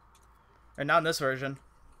 Or not in this version.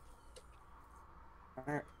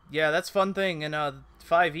 Alright. Yeah, that's fun thing in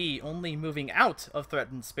 5e, only moving out of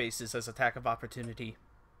threatened spaces as attack of opportunity.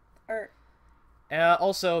 Alright.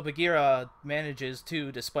 Also, Bagheera manages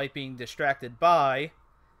to, despite being distracted by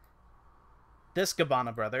this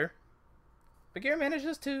Gabbana brother, Bagheera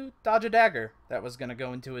manages to dodge a dagger that was going to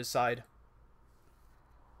go into his side.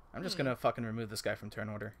 I'm just going to fucking remove this guy from turn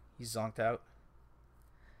order. He's zonked out.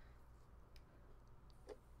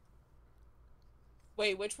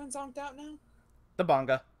 Wait, which one's zonked out now? The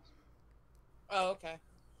Bonga. Oh, okay.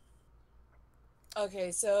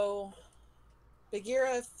 Okay, so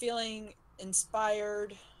Bagheera feeling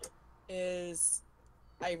inspired is,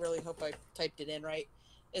 I really hope I typed it in right,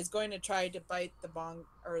 is going to try to bite the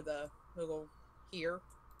the Moogle here.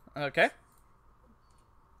 Okay.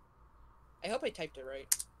 I hope I typed it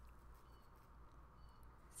right.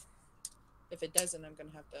 If it doesn't, I'm gonna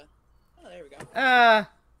have to. Oh, there we go.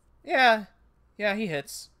 Yeah. Yeah, he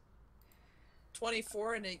hits.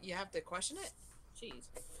 24, and you have to question it? Jeez.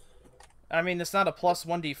 I mean, it's not a plus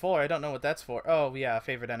 1d4. I don't know what that's for. Oh, yeah,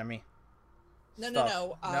 favorite enemy.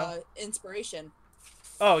 No. Inspiration.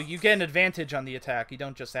 Oh, you get an advantage on the attack. You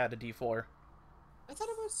don't just add a d4. I thought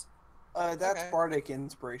it was... That's Okay. Bardic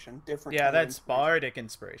Inspiration. Different. Yeah, kind of that's inspiration. Bardic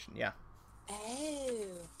Inspiration, yeah. Oh.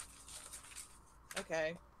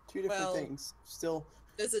 Okay. Two different Well- things. Still.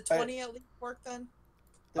 Does a 20 at least work then?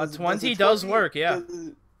 A 20 does work, yeah.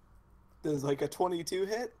 Does like a 22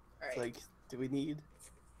 hit? Alright. Like, do we need?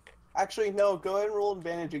 Actually, no. Go ahead and roll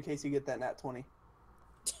advantage in case you get that nat 20.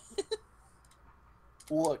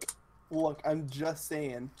 Look. I'm just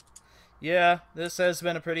saying. Yeah, this has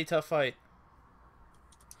been a pretty tough fight.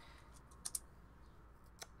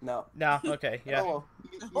 No. Nah, okay, yeah. Oh,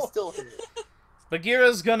 well, you still hit it.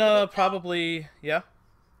 Bagheera's gonna probably... Yeah?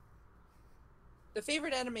 The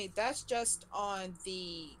favorite enemy, that's just on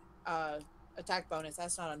the attack bonus.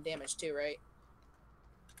 That's not on damage too, right?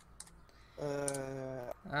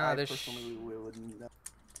 I this personally wouldn't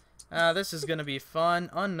know. this is gonna be fun.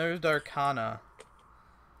 Unnerved Arcana.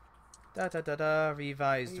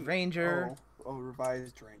 Revised Ranger. Oh,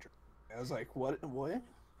 revised Ranger. I was like, what?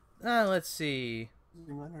 Let's see.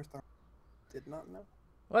 Did not know.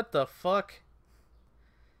 What the fuck?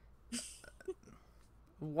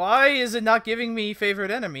 Why is it not giving me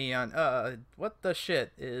favorite enemy on, what the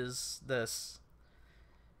shit is this?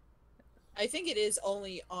 I think it is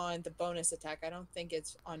only on the bonus attack. I don't think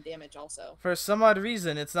it's on damage also. For some odd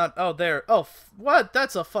reason, it's not, oh, there. Oh, what?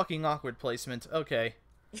 That's a fucking awkward placement. Okay.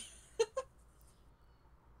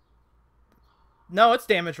 No, it's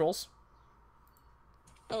damage rolls.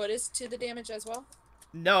 Oh, it is to the damage as well?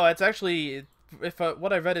 No, it's actually, if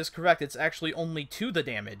what I read is correct, it's actually only to the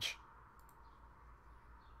damage.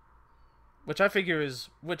 Which I figure is,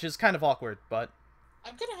 which is kind of awkward, but...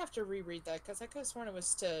 I'm gonna have to reread that, because I could have sworn it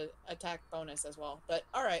was to attack bonus as well. But,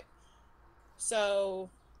 alright. So,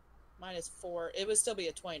 -4. It would still be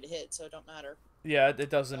a 20 to hit, so it don't matter. Yeah, it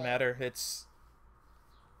doesn't matter. It's...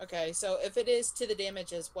 Okay, so if it is to the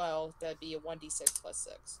damage as well, that'd be a 1d6 plus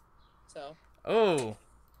 6. So... Oh.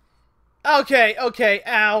 Okay,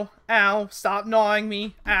 ow, stop gnawing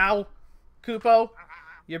me, ow. Kupo,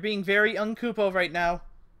 you're being very un-Kupo right now.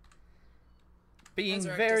 Being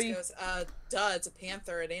Messarak very... just goes, duh, it's a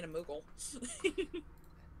panther, it ain't a Moogle.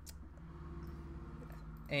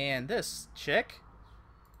 And this chick...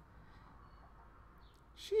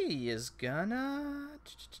 She is gonna...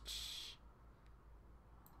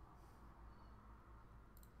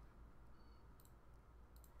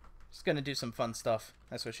 She's gonna do some fun stuff.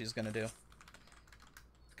 That's what she's gonna do.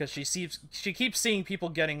 Because she keeps seeing people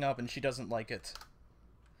getting up and she doesn't like it.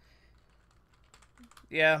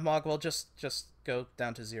 Yeah, Mogwell, just go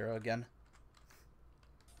down to 0 again.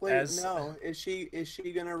 Wait, no. Is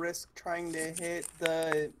she gonna risk trying to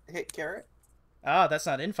hit Carrot? Ah, that's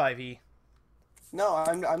not in 5e. No,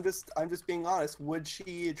 I'm just being honest. Would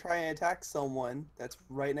she try and attack someone that's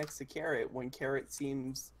right next to Carrot when Carrot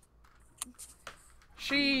seems...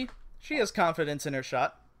 She has confidence in her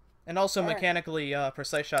shot. And also, Alright. mechanically,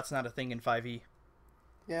 precise shot's not a thing in 5e.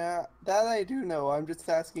 Yeah, that I do know. I'm just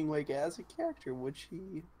asking, like, as a character, would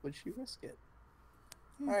she risk it?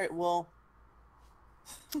 Alright, well...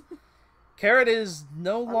 Carrot is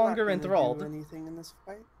no I'm longer not gonna enthralled. do anything in this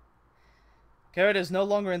fight. Carrot is no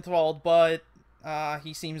longer enthralled, but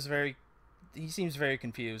he seems very he seems very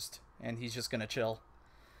confused, and he's just gonna chill.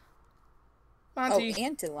 Oh, Monty,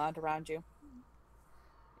 and to land around you.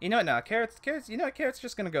 you know what? No, Carrot's. You know what? Carrot's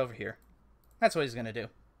just gonna go over here. That's what he's gonna do.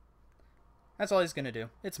 That's all he's gonna do.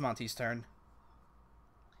 It's Monty's turn.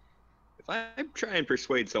 If I try and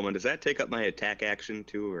persuade someone, does that take up my attack action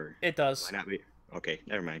too, or It does. why not be? Okay,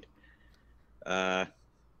 never mind.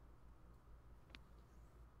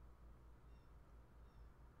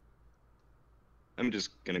 I'm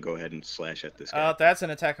just gonna go ahead and slash at this guy. That's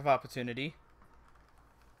an attack of opportunity.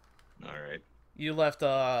 All right. You left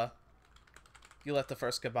the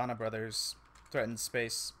first Cabana Brothers threatened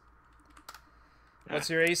space. What's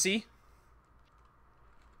your AC?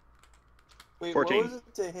 Wait, 14. what was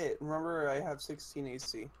it to hit? Remember, I have 16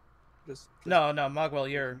 AC. Just... No, Mogwell,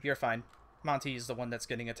 you're fine. Monty is the one that's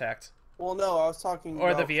getting attacked. Well, no, I was talking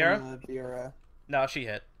Or about the Viera? from the Viera. No, she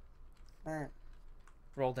hit. Alright.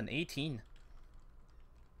 Rolled an 18.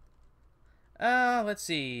 Let's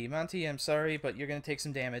see. Monty, I'm sorry, but you're gonna take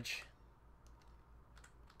some damage.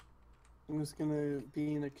 I'm just gonna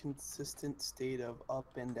be in a consistent state of up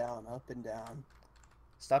and down, up and down.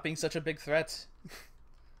 Stop being such a big threat.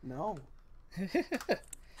 No.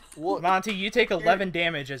 Well, Monty, you take 11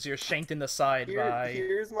 damage as you're shanked in the side by...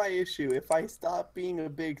 Here's my issue. If I stop being a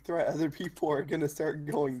big threat, other people are gonna start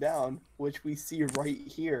going down, which we see right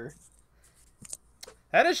here.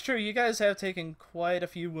 That is true. You guys have taken quite a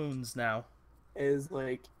few wounds now. Is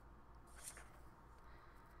like...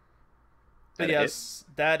 But yes,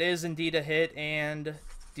 that is indeed a hit, and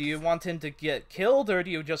do you want him to get killed, or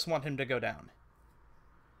do you just want him to go down?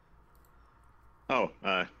 Oh,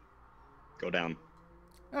 go down.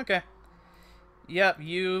 Okay. Yep,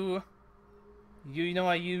 you know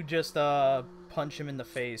what, you just, punch him in the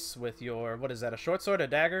face with your, what is that, a short sword, a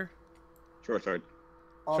dagger? Short sword.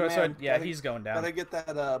 Oh, Short man, sword, yeah, gotta- he's going down. Gotta get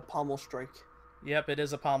that, pommel strike. Yep, it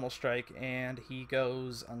is a pommel strike, and he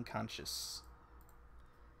goes unconscious.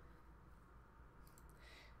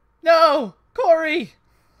 No! Corey!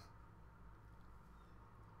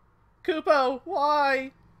 Kupo,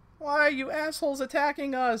 why? Why are you assholes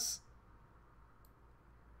attacking us?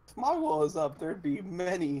 If Mogwell is up, there'd be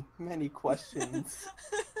many, many questions.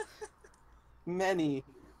 many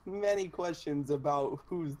questions about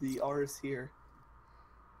who's the arse here.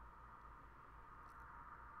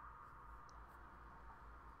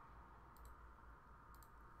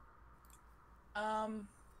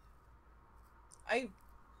 I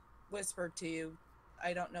whispered to you.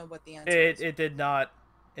 I don't know what the answer is. It did not,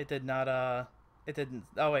 it didn't,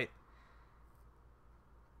 oh wait.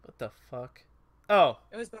 What the fuck? Oh,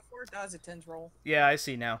 It was before Dasutin's roll. yeah, I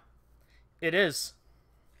see now. It is.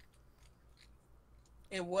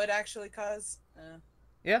 It would actually cause...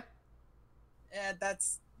 Yeah.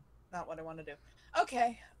 that's not what I want to do.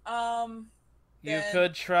 Okay, You then-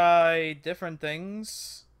 could try different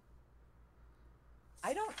things.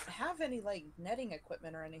 I don't have any, like, netting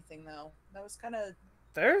equipment or anything, though. That was kind of...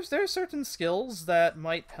 There's certain skills that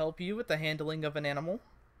might help you with the handling of an animal.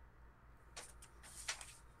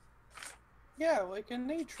 Yeah, like a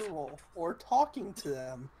nature roll. Or talking to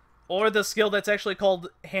them. Or the skill that's actually called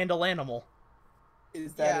handle animal.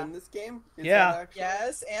 Is that Yeah. in this game? Is Yeah. that actually...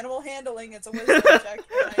 Yes, animal handling. It's a wisdom check.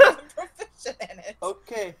 And I am proficient in it.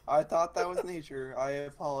 Okay, I thought that was nature. I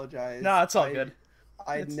apologize. No, it's all good.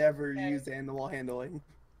 I It's- never Okay. used animal handling.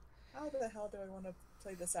 How the hell do I want to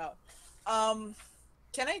play this out?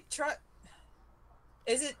 Can I try...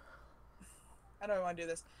 Is it... How do I want to do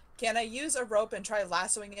this? Can I use a rope and try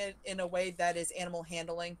lassoing it in a way that is animal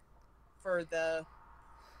handling for the...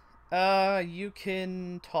 You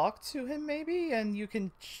can talk to him maybe, and you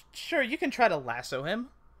can... Sure, you can try to lasso him.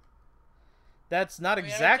 That's not I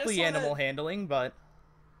mean, I exactly just wanna- animal handling, but...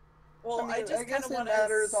 Well, I just kind guess of it want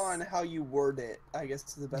matters on how you word it. I guess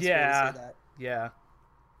is the best way Yeah. to say that. Yeah.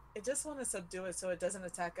 I just want to subdue it so it doesn't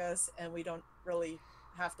attack us and we don't really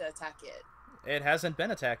have to attack it. It hasn't been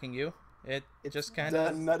attacking you. It It's just kind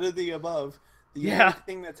done of... none of the above. The Yeah. only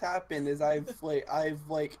thing that's happened is I've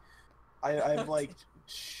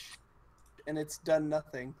shh, and it's done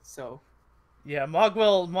nothing. So Yeah,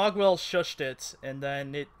 Mogwell shushed it, and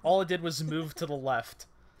then all it did was move to the left.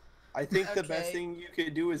 I think the best Okay. thing you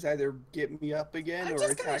could do is either get me up again I'm or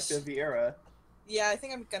just gonna attack the Viera. Yeah, I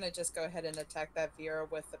think I'm gonna just go ahead and attack that Viera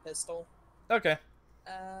with the pistol. Okay.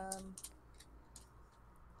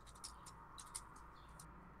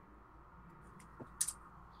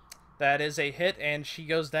 That is a hit, and she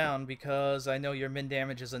goes down because I know your min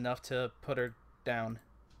damage is enough to put her down.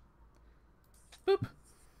 Boop.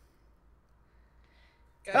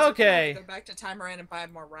 Guys, we're gonna have to Okay. go back to Timeran and buy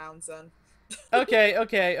more rounds then. Okay.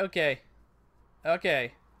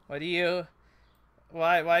 What do you...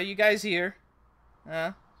 Why are you guys here?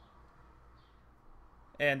 And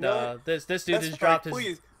No, this dude has Messarak, dropped his.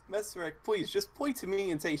 please, Messarak, please, just point to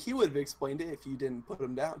me and say he would have explained it if you didn't put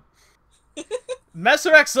him down.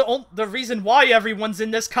 Messarak's the reason why everyone's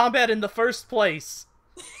in this combat in the first place.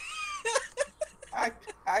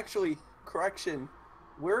 Actually, correction.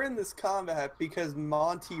 We're in this combat because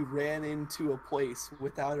Monty ran into a place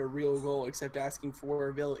without a real goal except asking for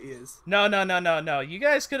where Bill is. No. You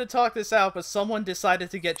guys could have talked this out, but someone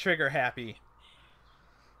decided to get trigger happy.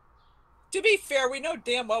 To be fair, we know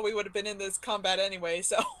damn well we would have been in this combat anyway,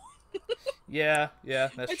 so... Yeah,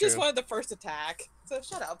 that's true. I just wanted the first attack, so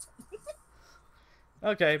shut up.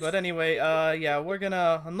 Okay, but anyway, yeah, we're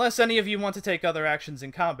gonna... Unless any of you want to take other actions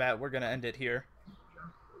in combat, we're gonna end it here.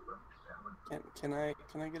 Can I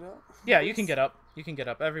get up? Yeah, you can get up. You can get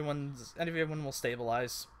up. Everyone will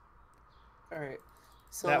stabilize. Alright.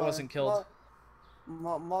 So, that wasn't killed.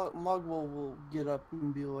 Mogwell will get up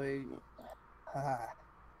and be like...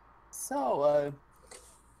 So,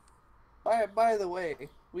 by the way,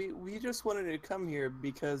 we just wanted to come here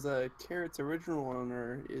because Carrot's original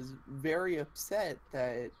owner is very upset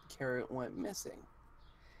that Carrot went missing.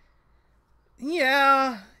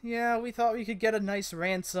 Yeah, we thought we could get a nice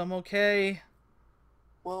ransom, okay?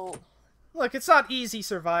 Well... Look, it's not easy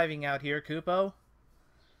surviving out here, Kupo.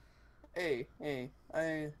 Hey,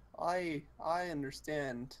 I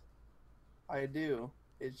understand. I do.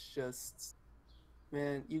 It's just...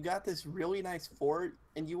 Man, you got this really nice fort,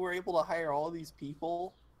 and you were able to hire all these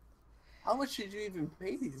people. How much did you even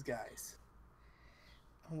pay these guys?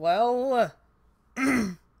 Well,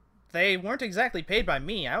 they weren't exactly paid by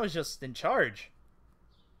me. I was just in charge.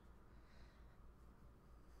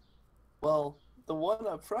 Well, the one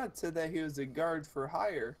up front said that he was a guard for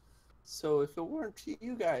hire. So if it weren't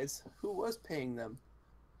you guys, who was paying them?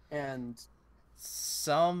 And...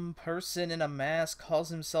 Some person in a mask calls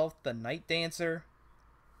himself the Night Dancer.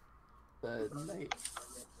 The night...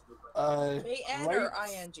 A-N right... or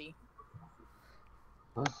I-N-G?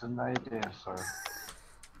 Who's the Night Dancer?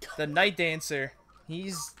 The Night Dancer.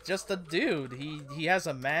 He's just a dude. He has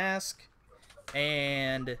a mask,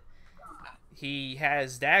 and he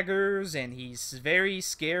has daggers, and he's very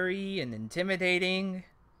scary and intimidating.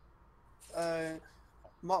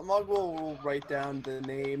 Mogwell will write down the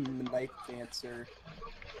name Night Dancer.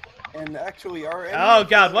 And actually, Oh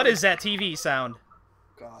god, what is that TV sound?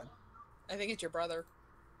 God. I think it's your brother.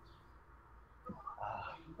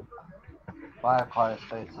 Firefly's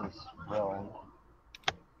face is ruined.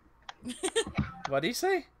 What do you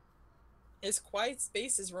say? His quiet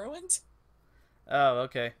space is ruined? Oh,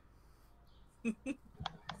 okay. Can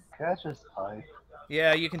I just type?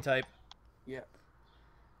 Yeah, you can type. Yeah.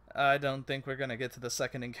 I don't think we're gonna get to the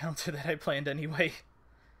second encounter that I planned anyway.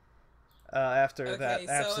 After that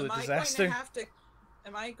absolute disaster.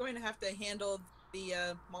 Am I going to have to handle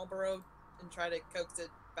the Marlboro and try to coax it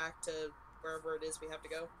back to wherever it is we have to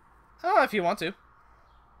go? Oh, if you want to.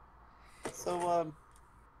 So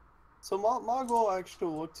Mogwell actually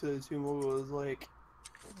looked to the two Moogle was like,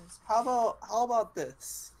 how about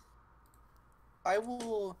this? I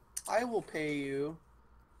will pay you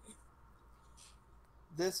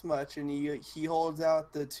this much, and he holds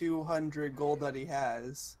out the 200 gold that he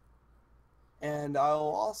has, and I'll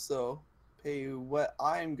also pay you what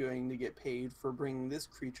I'm going to get paid for bringing this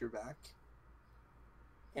creature back.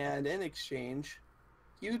 And in exchange,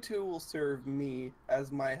 you two will serve me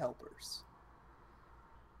as my helpers.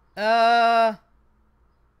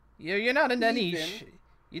 You're not in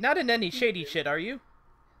any shady shit, are you?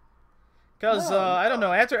 Because No, I don't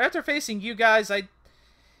know. After facing you guys, I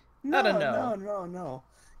don't know. No.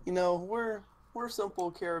 You know, we're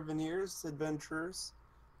simple caravaneers, adventurers.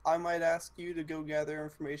 I might ask you to go gather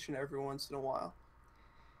information every once in a while.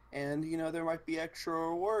 And, you know, there might be extra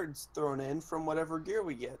rewards thrown in from whatever gear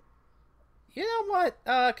we get. You know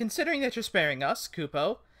what? Considering that you're sparing us,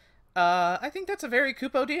 Kupo, I think that's a very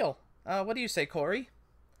Kupo deal. What do you say, Corey?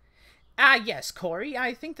 Yes, Corey.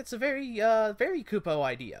 I think that's a very Kupo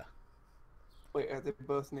idea. Wait, are they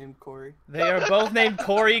both named Corey? They are both named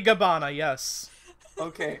Corey Gabbana, yes.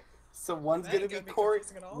 Okay, so one's gonna be Corey.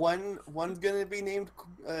 One's gonna be named.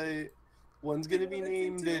 One's gonna be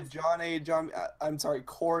named John A. John. I'm sorry,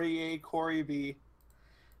 Corey A. Corey B.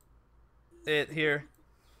 Here.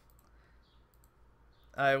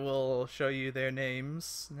 I will show you their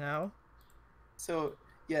names now. So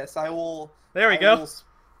yes, I will. There we go.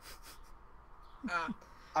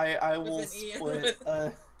 I will split.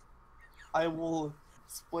 I will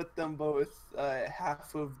split them both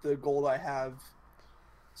half of the gold I have,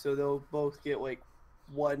 so they'll both get like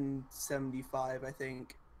 175, I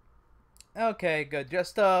think. Okay, good.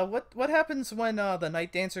 Just what happens when the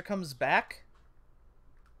Night Dancer comes back?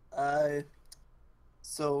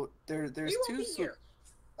 So there's We won't two. be here.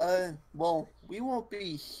 Well, we won't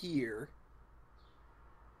be here.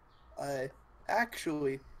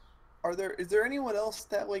 Actually, is there anyone else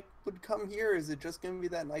that like would come here? Is it just gonna be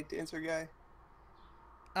that night dancer guy?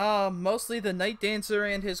 Mostly the Night Dancer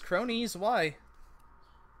and his cronies. Why?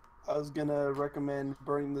 I was gonna recommend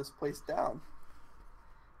burning this place down.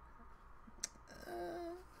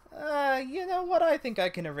 You know what? I think I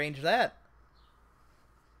can arrange that.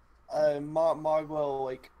 Mogwell,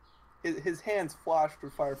 like, his hands flashed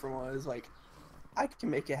with fire from one. Is like, I can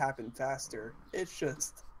make it happen faster. It's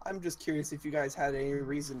just, I'm just curious if you guys had any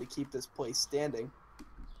reason to keep this place standing.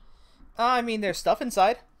 I mean, there's stuff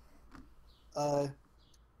inside.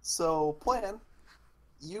 So plan.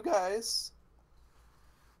 You guys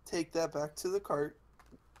take that back to the cart.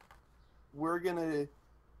 We're gonna,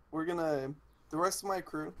 the rest of my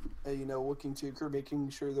crew, looking to your crew, making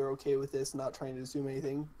sure they're okay with this, not trying to assume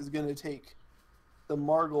anything, is gonna take the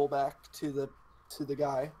Margle back to the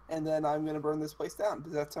guy, and then I'm gonna burn this place down.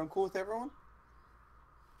 Does that sound cool with everyone?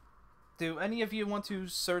 Do any of you want to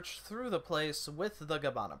search through the place with the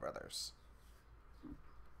Gabbana brothers?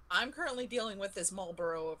 I'm currently dealing with this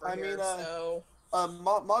Marlboro over here, so...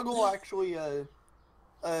 Moggle actually,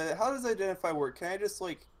 how does identify work? Can I just,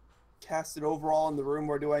 like, cast it overall in the room,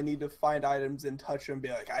 or do I need to find items and touch them and be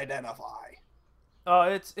like, identify?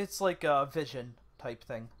 It's like a vision type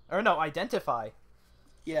thing. Or no, identify.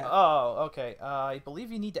 Yeah. Oh, okay. I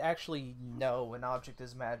believe you need to actually know an object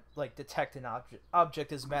is detect an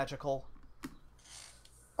object is magical.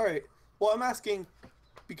 Alright. Well, I'm asking,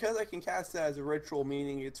 because I can cast that as a ritual,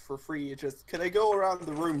 meaning it's for free, it's just, could I go around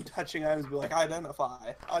the room touching items and be like,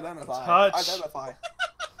 identify, Touch. identify?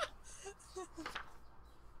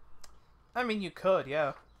 I mean, you could,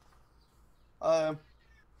 yeah. I'll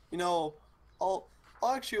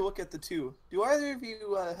actually look at the two. Do either of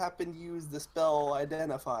you happen to use the spell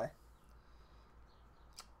identify?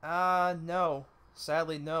 No.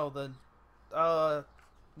 Sadly, no.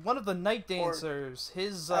 One of the Night Dancers,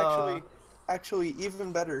 his, Actually,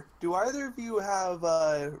 even better. Do either of you have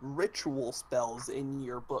ritual spells in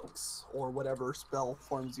your books, or whatever spell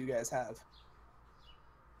forms you guys have?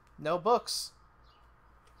 No books.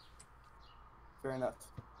 Fair enough.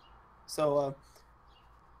 So,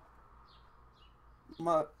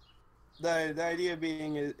 the idea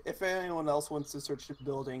being is, if anyone else wants to search the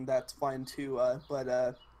building, that's fine too.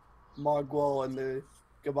 But Mogwell and the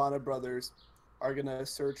Gabbana brothers are gonna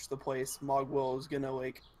search the place. Mogwell is gonna,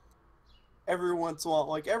 like, every once in a while,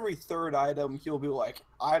 like every third item, he'll be like,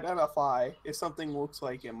 identify. If something looks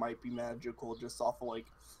like it might be magical, just off of like,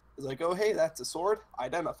 it's like, oh hey, that's a sword.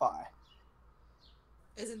 Identify.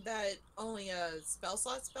 Isn't that only a spell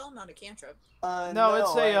slot spell, not a cantrip? No,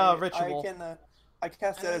 it's a ritual. I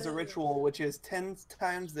cast that as a ritual, which is 10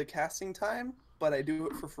 times the casting time, but I do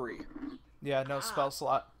it for free. Yeah, no spell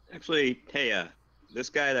slot. Actually, hey, this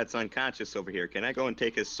guy that's unconscious over here, can I go and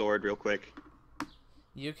take his sword real quick?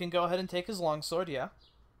 You can go ahead and take his longsword, yeah.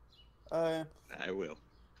 I will.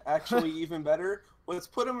 Actually, even better, let's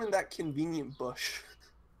put him in that convenient bush.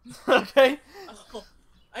 Okay. Oh,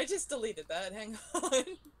 I just deleted that. Hang on.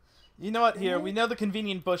 You know what? Here, we know the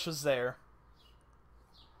convenient bush was there.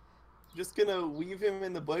 Just gonna leave him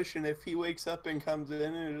in the bush, and if he wakes up and comes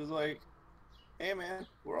in and is like, hey man,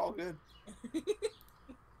 we're all good.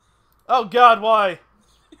 Oh god, why?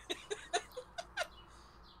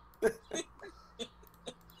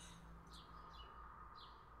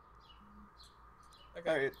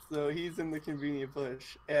 Alright, so he's in the convenient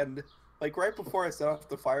bush, and like right before I set off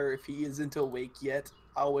the fire, if he isn't awake yet,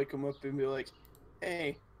 I'll wake him up and be like,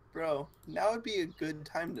 hey, bro, now would be a good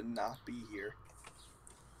time to not be here.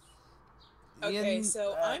 Okay,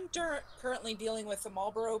 so I'm currently dealing with the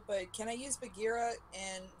Marlboro, but can I use Bagheera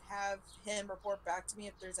and have him report back to me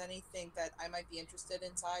if there's anything that I might be interested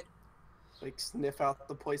inside? Like sniff out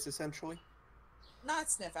the place, essentially?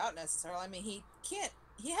 Not sniff out necessarily. I mean, he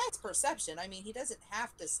has perception. I mean, he doesn't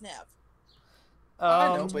have to sniff.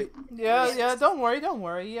 I know, but... Yeah, don't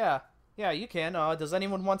worry, yeah. Yeah, you can. Does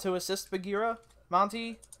anyone want to assist Bagheera?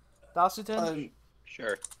 Monty? Dasutin?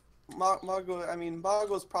 Sure.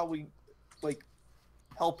 Mago's probably, like,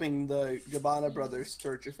 helping the Gabbana brothers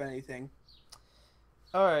search, if anything.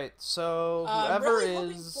 Alright, so whoever I'm really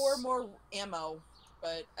hoping is... for more ammo,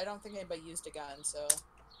 but I don't think anybody used a gun, so...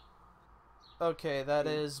 Okay, that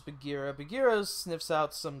is Bagheera. Bagheera sniffs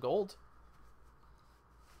out some gold.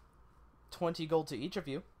 20 gold to each of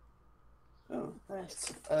you. Oh,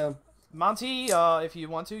 nice. Monty, if you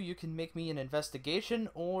want to, you can make me an investigation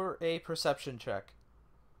or a perception check.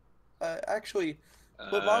 Actually,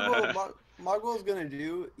 but Mogwell's gonna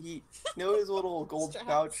do, he know his little gold Straps.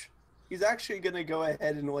 pouch. He's actually gonna go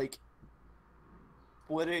ahead and like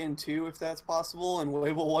split it in two if that's possible, and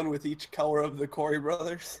label one with each color of the Corey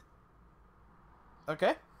brothers.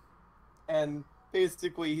 Okay. And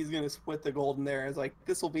basically, he's gonna split the gold in there. It's like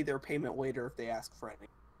this will be their payment later if they ask for any.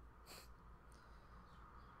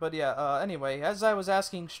 But yeah, anyway, as I was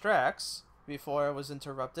asking Strax before I was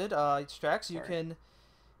interrupted, Strax, you Sorry. can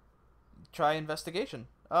try investigation.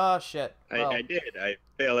 Oh, shit. Well, I did. I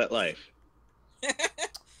fail at life.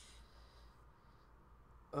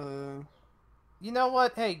 you know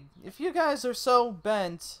what? Hey, if you guys are so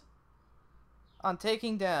bent on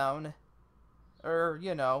taking down, or,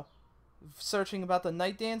 you know, searching about the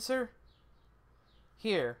Night Dancer,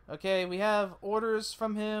 here, okay, we have orders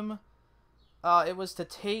from him. It was to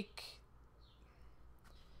take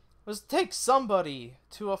somebody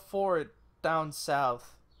to a fort down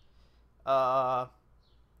south. I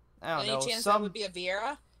don't know. Any chance that would be a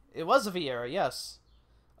Vieira? It was a Vieira, yes.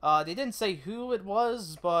 They didn't say who it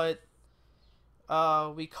was, but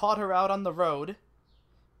we caught her out on the road,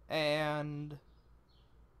 and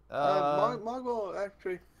Mogwell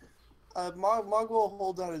actually, Mogwell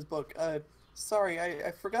holds out his book. Sorry,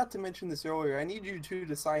 I forgot to mention this earlier. I need you two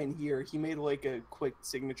to sign here. He made like a quick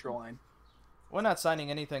signature line. we're not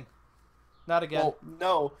signing anything. Not again.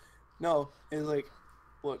 Well, no. It's like,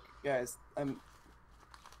 look, guys,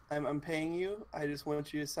 I'm paying you. I just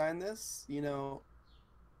want you to sign this. You know,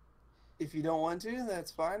 if you don't want to,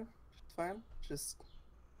 that's fine. It's fine. Just,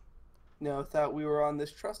 you know, thought we were on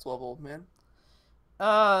this trust level, man.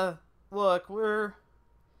 Look,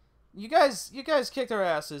 you guys kicked our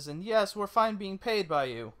asses, and yes, we're fine being paid by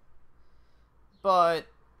you. But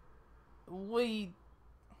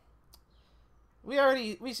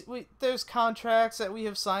there's contracts that we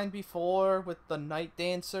have signed before with the Night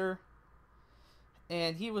Dancer,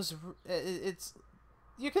 and you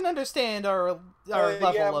can understand our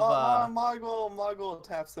level yeah, of Mogwell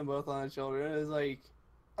taps them both on the shoulder. It was like,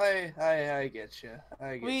 I get you.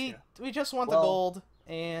 we just want the Well- gold,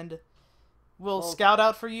 and we'll Well- scout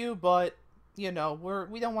out for you, but you know,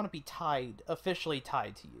 we don't want to be officially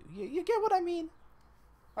tied to you. You get what I mean?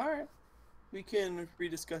 All right. We can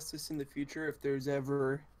rediscuss this in the future if there's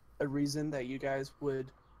ever a reason that you guys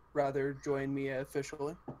would rather join me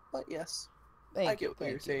officially. But yes, I get what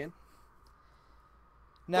you're saying.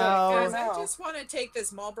 Now, Guys, now- I just want to take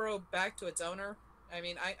this Marlboro back to its owner. I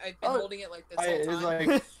mean, I've been Oh, holding it like this whole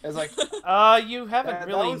time. It's like you haven't that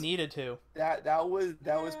really was- needed to. that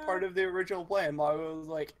was part of the original plan. Mario was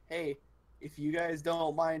like, hey, if you guys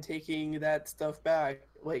don't mind taking that stuff back,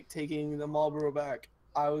 like taking the Marlboro back,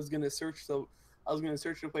 I was gonna search the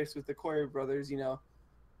place with the Corey brothers. You know,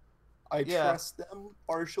 I Yeah. trust them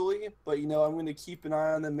partially, but you know, I'm gonna keep an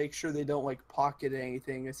eye on them, make sure they don't like pocket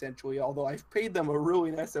anything. Essentially, although I've paid them a really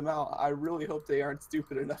nice amount, I really hope they aren't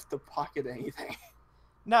stupid enough to pocket anything.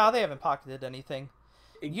 No, they haven't pocketed anything.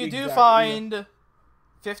 You do Exactly, find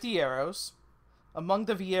 50 arrows. Among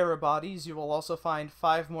the Vieira bodies, you will also find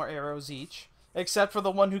 5 more arrows each. Except for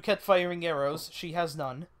the one who kept firing arrows. She has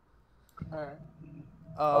none. yeah.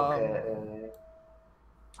 All right. Okay.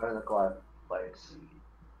 I'm gonna go ahead, place.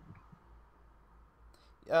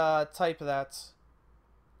 Type that.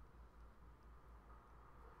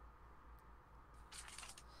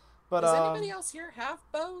 But, Does anybody else here have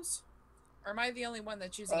bows? Or am I the only one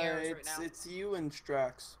that's using arrows right now? It's you and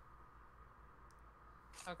Strax.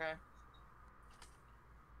 Okay.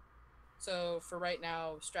 So for right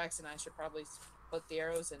now, Strax and I should probably split the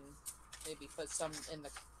arrows and maybe put some in the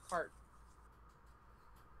cart.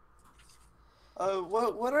 How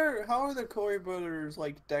are the Corey brothers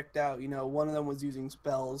like decked out? You know, one of them was using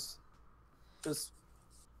spells. Just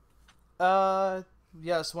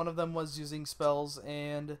yes, one of them was using spells,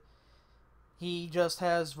 and he just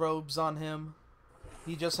has robes on him.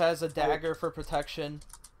 He just has a dagger for protection.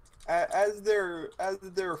 as their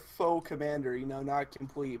faux commander, you know, not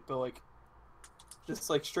complete, but like just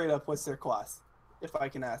like straight up, what's their class? If I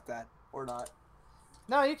can ask that or not.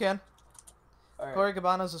 No, you can. All right. Corey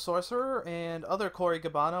Gabbana's a sorcerer, and other Corey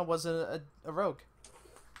Gabbana was a rogue.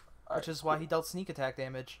 All Which right, is why cool. he dealt sneak attack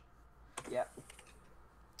damage. Yeah.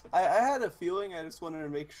 I had a feeling. I just wanted to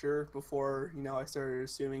make sure before, you know, I started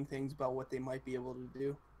assuming things about what they might be able to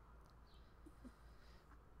do.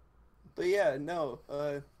 But yeah, no.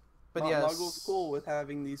 But Moggle's yes, cool with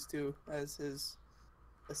having these two as his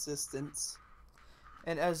assistants.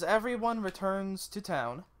 and as everyone returns to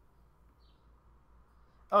town...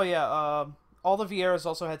 Oh yeah, all the Vieiras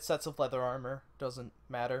also had sets of leather armor. Doesn't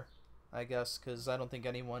matter, I guess, because I don't think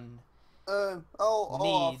anyone... I'll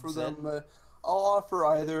offer Needs them. offer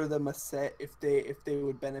either of them a set if they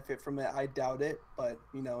would benefit from it. I doubt it, but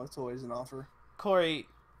you know, it's always an offer. Corey,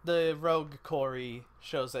 the rogue Corey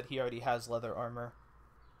shows that he already has leather armor.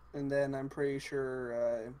 And then I'm pretty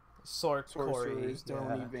sure Sorcerers Corey,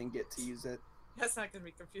 don't yeah. even get to use it. That's not gonna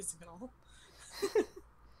be confusing at all.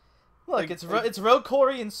 Look, it's rogue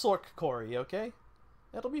Corey and Sork Corey, okay?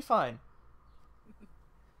 It'll be fine.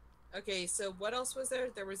 Okay, so what else was there?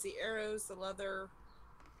 There was the arrows, the leather.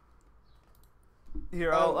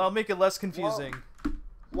 Here, I'll make it less confusing.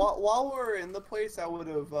 While we're in the place, I would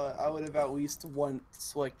have at least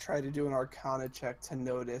once like tried to do an Arcana check to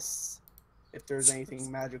notice if there's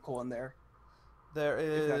anything magical in there. There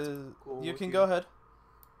is. Cool You with can you. go ahead.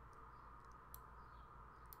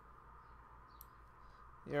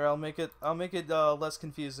 Here, I'll make it less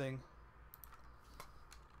confusing.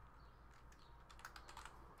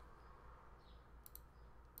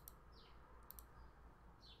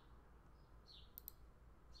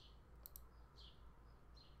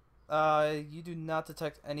 You do not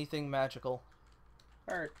detect anything magical.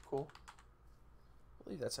 Alright, cool. I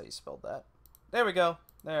believe that's how you spelled that. There we go.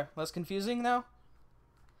 There. Less confusing now?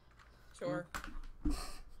 Sure.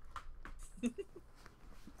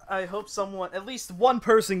 I hope at least one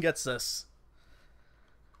person gets this.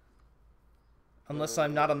 Unless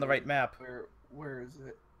I'm not on the right map. Where is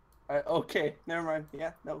it? Okay, never mind.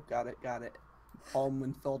 Yeah, no, got it.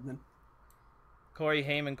 Hallman Feldman. Corey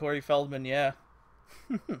Heyman, Corey Feldman, yeah.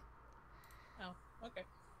 Oh, okay.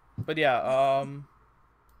 But yeah,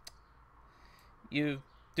 you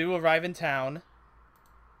do arrive in town,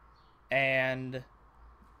 and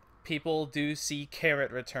people do see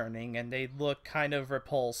Carrot returning, and they look kind of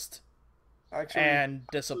repulsed and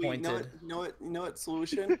disappointed. You know what?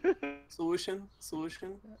 Solution.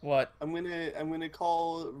 What? I'm gonna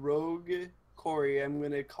call Rogue Corey. I'm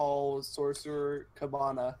gonna call Sorcerer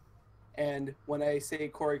Cabana, and when I say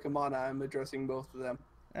Corey Cabana, I'm addressing both of them.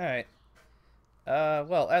 All right.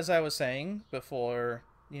 Well, as I was saying before,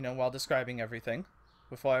 while describing everything,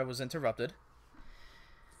 before I was interrupted,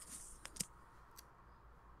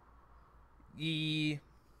 you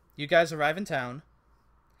guys arrive in town,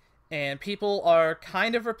 and people are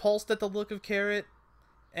kind of repulsed at the look of Carrot,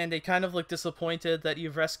 and they kind of look disappointed that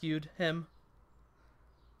you've rescued him.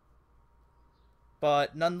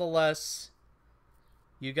 But nonetheless,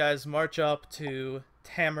 you guys march up to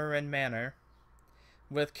Tamarin Manor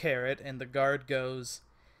with Carrot, and the guard goes,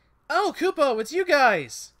 "Oh, Kupo, it's you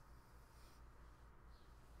guys!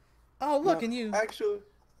 Oh, look, No, and you actually,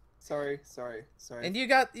 sorry. and you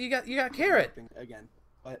got Carrot." Again,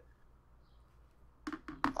 but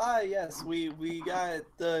yes, we got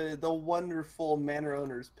the wonderful manor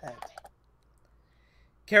owner's pet.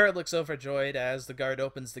 Carrot looks overjoyed as the guard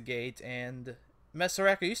opens the gate, and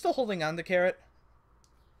Messarak, are you still holding on to Carrot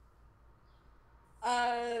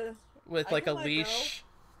with I like can a let leash?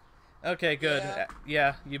 Okay, good.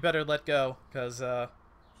 Yeah, you better let go, because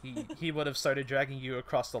he would have started dragging you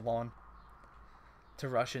across the lawn to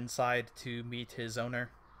rush inside to meet his owner.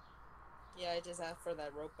 Yeah, I just asked for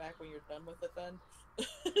that rope back when you're done with it then.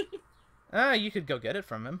 You could go get it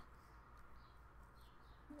from him.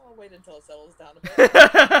 I'll wait until it settles down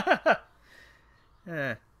a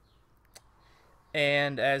bit.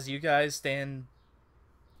 And as you guys stand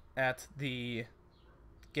at the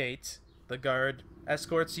gate, the guard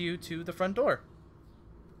escorts you to the front door.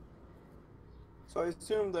 So I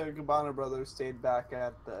assume the Gabbana brothers stayed back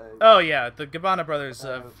at the. Oh yeah, the Gabbana brothers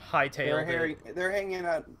have hightailed it. They're hanging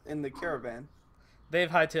out in the caravan. They've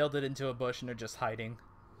hightailed it into a bush and are just hiding.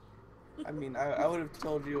 I mean, I would have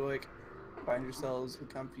told you, like, find yourselves a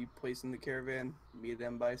comfy place in the caravan, meet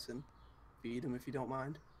them bison, feed them if you don't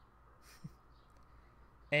mind.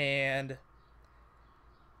 And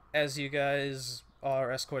as you guys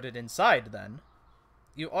are escorted inside, then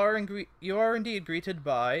you are indeed greeted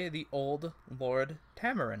by the old Lord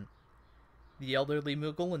Tamarin, the elderly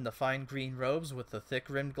Moogle in the fine green robes with the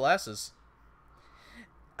thick-rimmed glasses.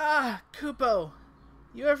 "Ah, Kupo,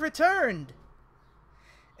 you have returned!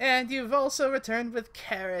 And you've also returned with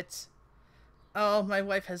Carrot. Oh, my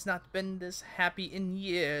wife has not been this happy in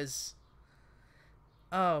years.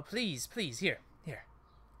 Oh, please, here.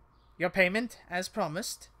 Your payment, as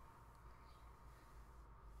promised.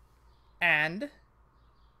 And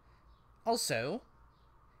also,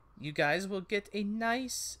 you guys will get a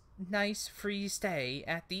nice free stay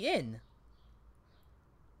at the inn.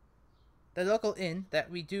 The local inn that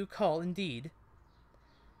we do call, indeed,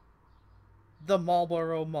 the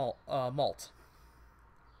Marlborough Malt.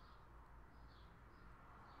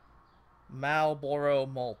 Marlborough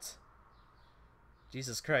Malt.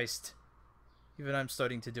 Jesus Christ. Even I'm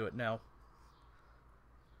starting to do it now.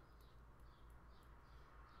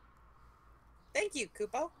 Thank you,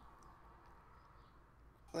 Kupo.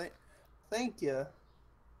 Thank you.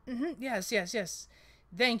 Yes, yes, yes.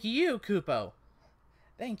 Thank you, Kupo.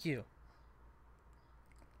 Thank you.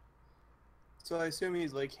 So I assume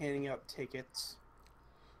he's like handing out tickets.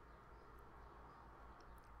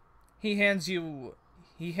 He hands you...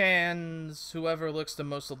 He hands whoever looks the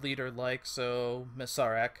most leader-like, so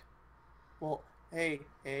Messarak. Well, hey,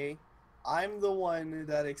 I'm the one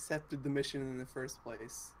that accepted the mission in the first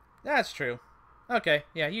place. That's true. Okay,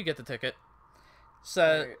 yeah, you get the ticket. So,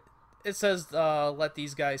 Alright. it says, let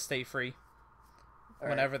these guys stay free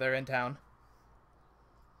whenever they're in town.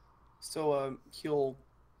 So he'll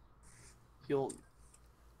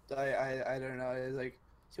I don't know, it's like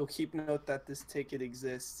he'll keep note that this ticket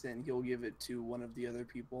exists and he'll give it to one of the other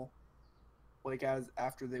people. Like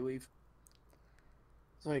after they leave.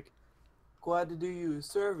 It's like, glad to do you a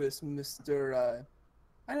service, Mr.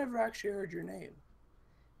 I never actually heard your name.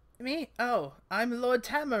 Me? Oh, I'm Lord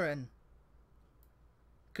Tamarin.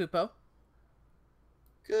 Kupo?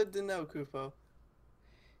 Good to know, Kupo.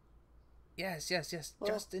 Yes, yes, yes.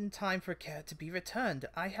 Well, just in time for care to be returned.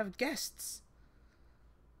 I have guests.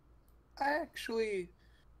 I actually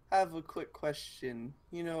have a quick question.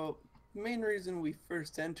 You know, the main reason we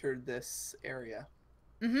first entered this area.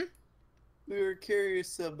 Mm-hmm. We were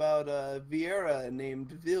curious about a Vieira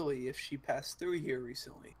named Villy if she passed through here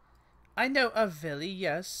recently. I know of Villy,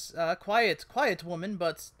 yes. Quiet woman,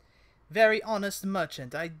 but very honest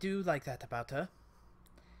merchant. I do like that about her.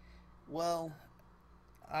 Well,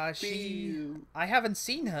 I haven't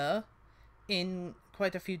seen her in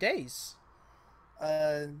quite a few days.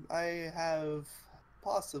 I have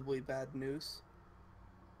possibly bad news.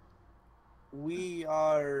 We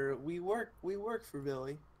work for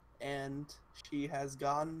Villy, and she has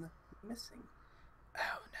gone missing.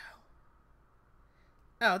 Oh no.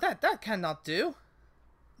 Oh, that cannot do.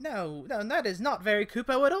 No, that is not very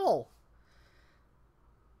Kupo at all.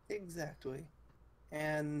 Exactly.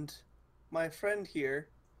 And my friend here,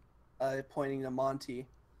 pointing to Monty,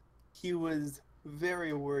 he was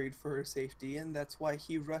very worried for her safety, and that's why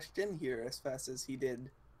he rushed in here as fast as he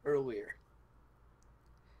did earlier.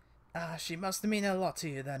 She must mean a lot to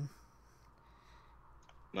you then.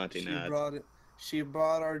 Monty nods. She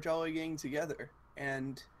brought our jolly gang together,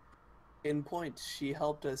 and in point, she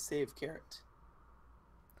helped us save Carrot.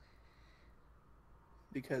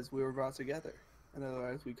 Because we were brought together, and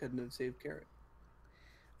otherwise we couldn't have saved Carrot.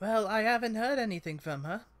 Well, I haven't heard anything from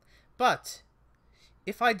her, but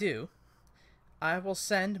if I do, I will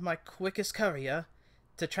send my quickest courier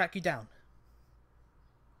to track you down.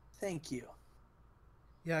 Thank you.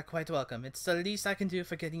 You're quite welcome. It's the least I can do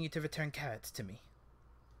for getting you to return Carrot to me.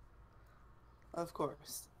 Of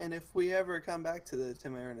course. And if we ever come back to the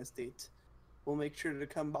Tamarin estate, we'll make sure to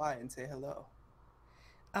come by and say hello.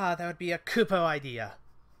 Ah, that would be a Kupo idea.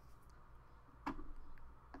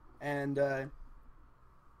 And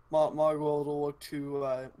Mogwell will look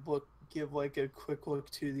to give like a quick look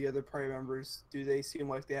to the other party members. Do they seem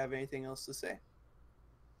like they have anything else to say?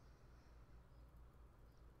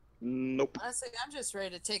 Nope. Honestly, I'm just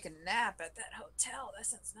ready to take a nap at that hotel. That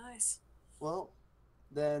sounds nice. Well,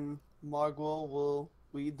 then Mogwell will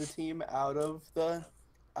lead the team out of the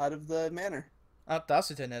manor.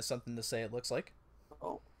 Dasutin has something to say, it looks like.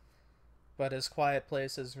 Oh. But his quiet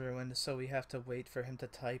place is ruined, so we have to wait for him to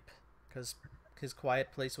type, because his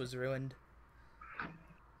quiet place was ruined.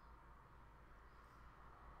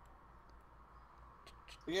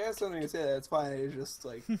 If you have something to say, that's fine. It's just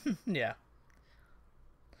like... Yeah.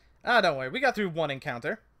 Don't worry. We got through one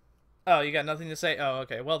encounter. Oh, you got nothing to say? Oh,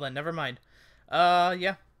 okay. Well then, never mind.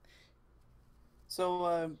 Yeah.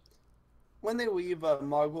 So, when they leave,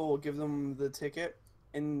 Mogwell will give them the ticket,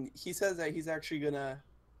 and he says that he's actually gonna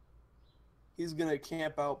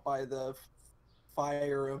camp out by the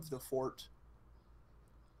fire of the fort.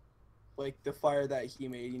 Like, the fire that he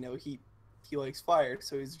made, you know, he likes fire,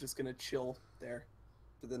 so he's just gonna chill there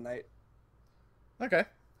for the night. Okay.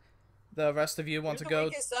 The rest of you want to go... The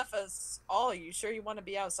weakest stuff is all. You sure you want to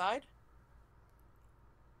be outside?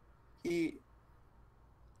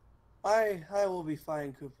 I will be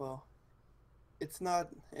fine, Kupo. It's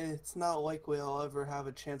not likely I'll ever have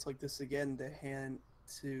a chance like this again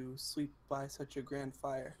to sleep by such a grand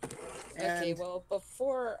fire. Okay, well,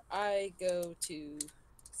 before I go to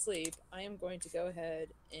sleep, I am going to go ahead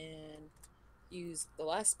and use the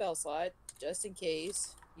last spell slot, just in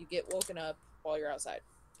case you get woken up while you're outside.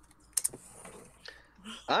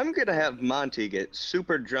 I'm gonna have Monty get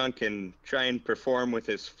super drunk and try and perform with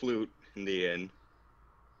his flute in the inn.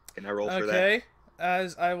 Can I roll for that? Okay,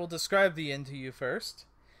 as I will describe the inn to you first.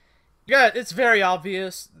 Yeah, it's very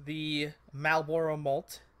obvious. The Marlboro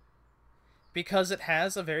malt Because it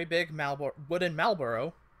has a very big wooden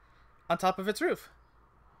Marlboro on top of its roof.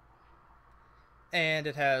 And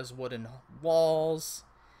it has wooden walls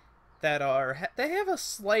that they have a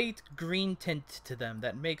slight green tint to them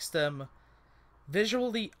that makes them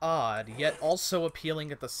visually odd, yet also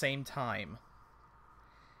appealing at the same time.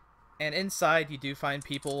 And inside you do find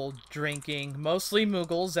people drinking, mostly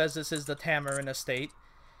Moogles, as this is the Tamarin estate.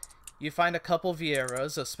 You find a couple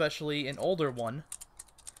Vieiras, especially an older one.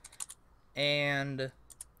 And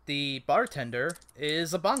the bartender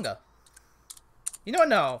is a Banga. You know what?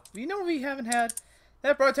 No. You know what we haven't had?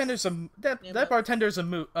 That bartender's that bartender's a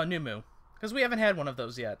Numu. Because we haven't had one of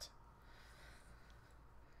those yet.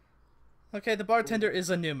 Okay, the bartender is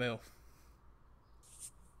a Numu.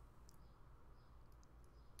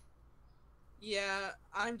 Yeah,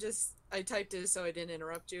 I typed it so I didn't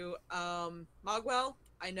interrupt you. Mogwell,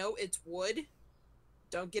 I know it's wood.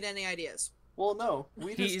 Don't get any ideas. Well, no,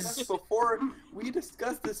 we discussed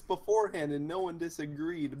this beforehand, and no one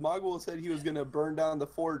disagreed. Mogwell said he was gonna burn down the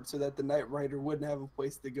fort so that the Night Rider wouldn't have a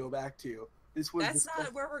place to go back to. That's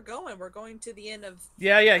not where we're going. We're going to the end of.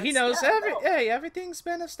 Yeah, he knows. Hey, everything's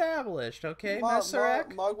been established. Okay,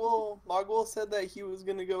 Messarak. Mogwell said that he was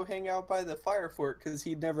gonna go hang out by the fire fort because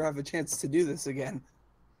he'd never have a chance to do this again.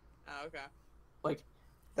 Oh, okay. Like,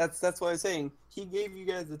 that's what I was saying. He gave you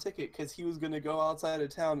guys the ticket because he was gonna go outside of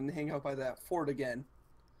town and hang out by that fort again.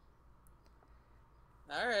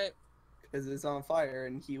 All right. Because it's on fire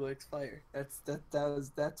and he likes fire.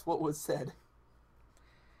 That's what was said.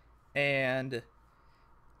 And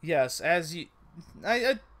yes, as you,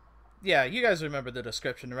 yeah, you guys remember the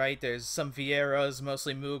description, right? There's some Vieiras,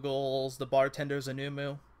 mostly Moogles. The bartender's a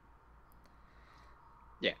Numu.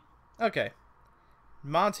 Yeah. Okay.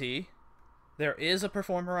 Monty, there is a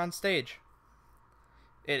performer on stage.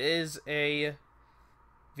 It is a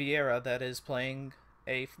Vieira that is playing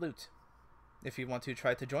a flute. If you want to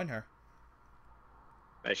try to join her.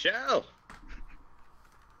 I shall.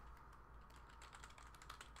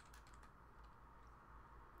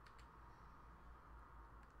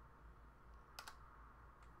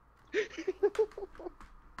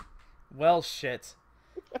 Well, shit.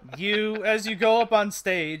 As you go up on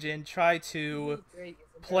stage and try to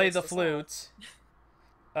play the flute,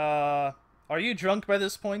 are you drunk by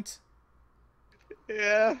this point?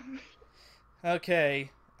 Yeah.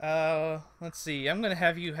 Okay. Let's see. I'm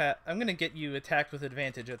gonna get you attacked with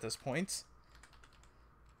advantage at this point.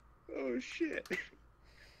 Oh, shit.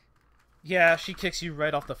 Yeah, she kicks you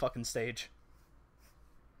right off the fucking stage.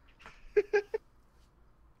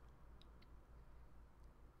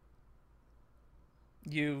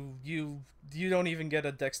 You don't even get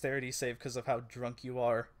a dexterity save because of how drunk you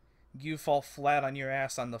are. You fall flat on your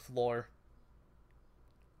ass on the floor.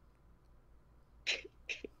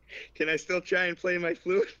 Can I still try and play my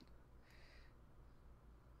flute?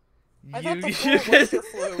 I thought the floor was your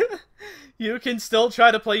flute. You can still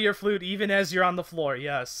try to play your flute even as you're on the floor,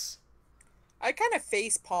 yes. I kind of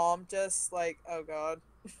face palm, just like, oh god.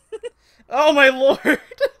 Oh my lord!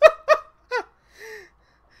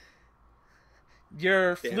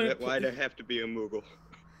 Your Damn flute. it, why'd I have to be a Moogle?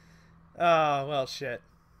 Oh, well, shit.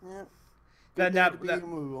 Yeah.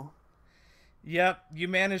 Yep, you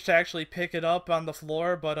managed to actually pick it up on the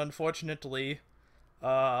floor, but unfortunately,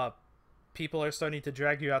 people are starting to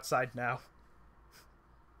drag you outside now.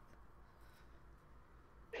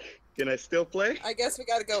 Can I still play? I guess we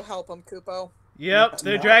gotta go help him, Kupo. Yep,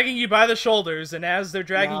 they're dragging you by the shoulders, and as they're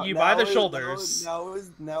dragging you by the shoulders... Now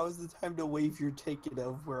is the time to waive your ticket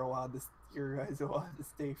of your guys are allowed to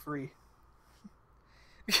stay free.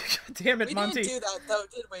 God damn it, Monty. We didn't do that, though,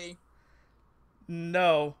 did we?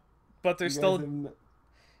 No, but there's still... You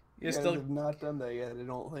guys have not done that yet, I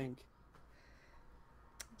don't think.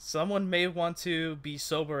 Someone may want to be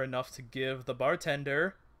sober enough to give the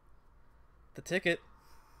bartender the ticket.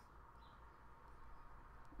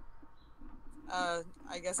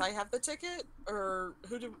 I guess I have the ticket, or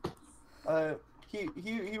who do?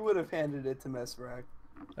 He would have handed it to Messarak.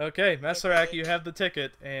 Okay, Messarak, you have the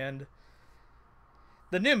ticket, and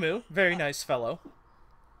the Numu, very nice fellow.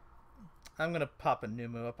 I'm gonna pop a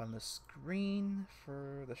Numu up on the screen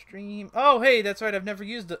for the stream. Oh, hey, that's right. I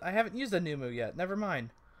haven't used a Numu yet. Never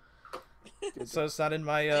mind. So it's not in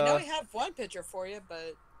my. I know I have one picture for you,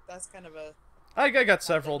 but that's kind of a. I got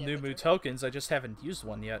several Numu tokens. I just haven't used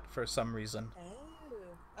one yet for some reason.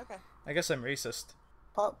 Oh, okay. I guess I'm racist.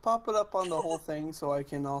 Pop it up on the whole thing so I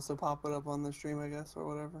can also pop it up on the stream, I guess, or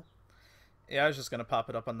whatever. Yeah, I was just gonna pop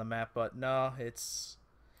it up on the map, but no, it's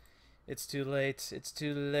too late. It's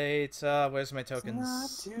too late. Where's my tokens?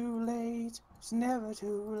 It's not too late. It's never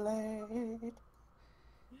too late.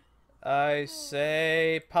 I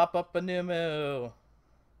say pop up a Numu.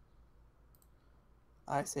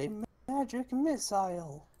 I say magic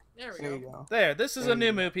missile. There we There go. you go. There, this is There a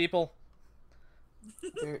you Numu, people.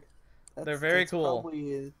 There- They're very cool.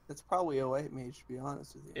 That's probably a white mage, to be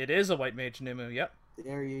honest with you. It is a white mage Numu, yep.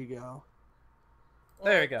 There you go.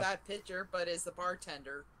 There you go. That picture, but is the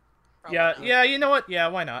bartender. Probably Yeah, not. yeah, you know what? Yeah,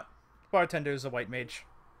 why not? Bartender's a white mage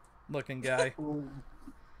looking guy. Boom.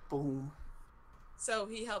 Boom. So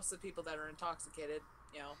he helps the people that are intoxicated,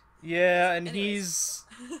 you know. Yeah, and Anyways.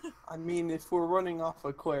 he's... I mean, if we're running off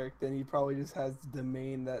a cleric, then he probably just has a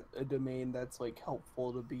domain that's like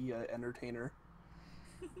helpful to be an entertainer.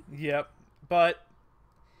 Yep. But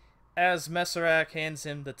as Messarak hands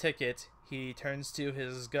him the ticket, he turns to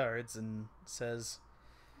his guards and says,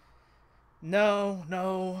 No,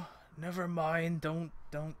 no, never mind. Don't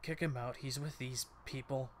kick him out. He's with these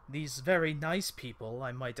people. These very nice people,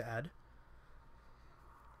 I might add.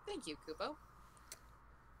 Thank you, Kupo.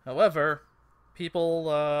 However, people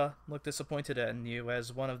look disappointed in you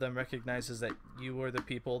as one of them recognizes that you were the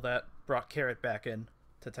people that brought Carrot back in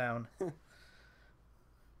to town.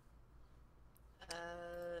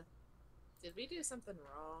 Did we do something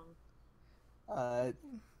wrong?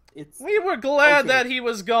 We were glad Okay. that he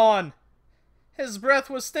was gone. His breath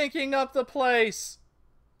was stinking up the place.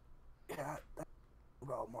 Yeah, that's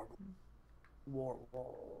about war,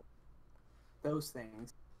 those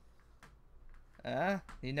things.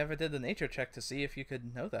 You never did the nature check to see if you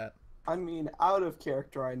could know that. I mean, out of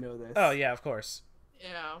character, I know this. Oh, yeah, of course.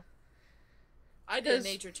 Yeah. I did a Yes.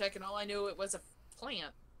 nature check and all I knew it was a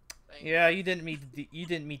plant thing. Yeah, you didn't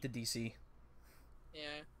meet the DC.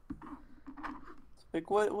 Yeah. Like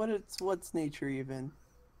what's nature even?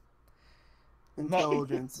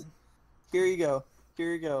 Intelligence. Here you go.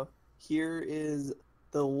 Here you go. Here is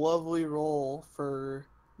the lovely roll for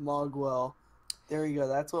Mogwell. There you go.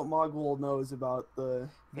 That's what Mogwell knows about the.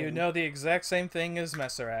 You thing. know the exact same thing as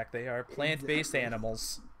Messarak. They are plant-based Exactly.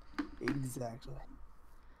 animals. Exactly.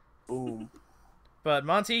 Boom. But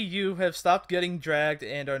Monty, you have stopped getting dragged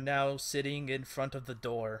and are now sitting in front of the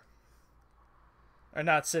door. Or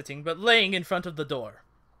not sitting, but laying in front of the door.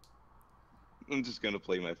 I'm just gonna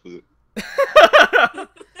play my flute.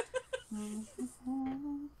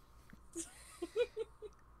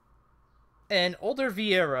 An older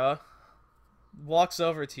Vieira walks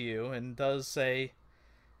over to you and does say,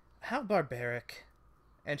 How barbaric.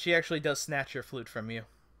 And she actually does snatch your flute from you.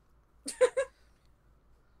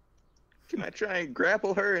 Can I try and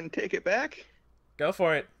grapple her and take it back? Go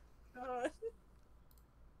for it.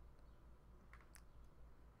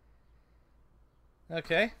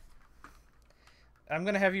 Okay. I'm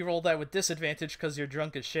gonna have you roll that with disadvantage because you're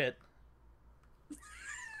drunk as shit.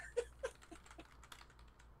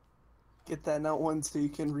 Get that note one so you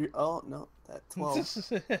can oh no, that 12. I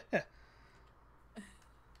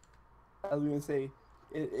was gonna say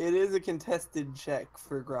it is a contested check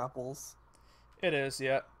for grapples. It is,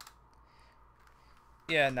 yeah.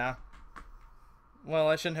 Yeah, nah. Well,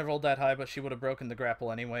 I shouldn't have rolled that high, but she would have broken the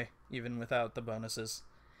grapple anyway, even without the bonuses.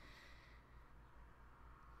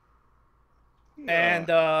 And,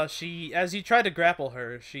 she, as you try to grapple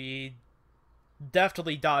her, she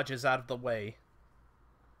deftly dodges out of the way.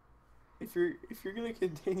 If you're gonna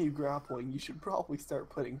continue grappling, you should probably start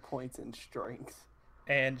putting points in strength.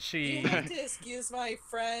 And she... You need to excuse my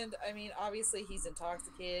friend. I mean, obviously he's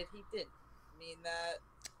intoxicated. He didn't mean that.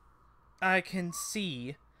 I can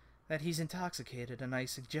see that he's intoxicated, and I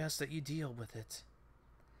suggest that you deal with it.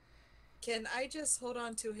 Can I just hold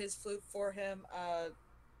on to his flute for him?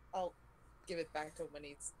 I'll give it back to him when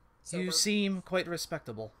he's sober. You seem quite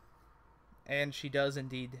respectable. And she does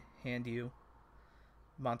indeed hand you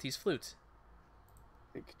Monty's flute.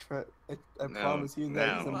 I No, promise you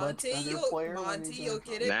that he's a no. much Monty, better you'll, player. when Monty, he's you'll a-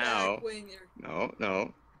 get it Now. back when you're...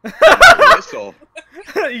 No. Whistle.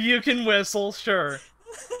 You can whistle, sure.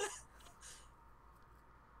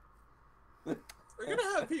 We're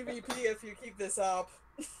gonna have PvP if you keep this up.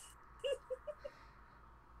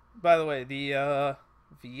 By the way, the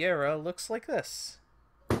Vieira looks like this.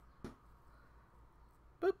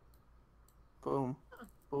 Boop. Boom,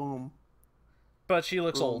 boom. But she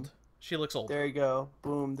looks Boom. old. She looks old. There you go.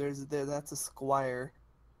 Boom. That's a squire.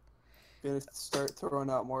 Gonna start throwing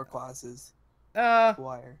out more classes.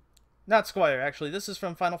 Squire. Not Squire, actually. This is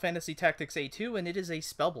from Final Fantasy Tactics A2, and it is a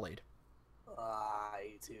Spellblade.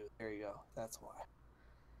 You too. There you go. That's why.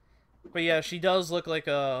 But yeah, she does look like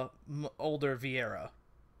a older Vieira.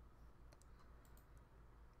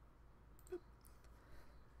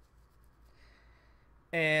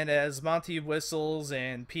 And as Monty whistles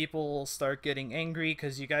and people start getting angry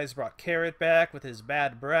because you guys brought Carrot back with his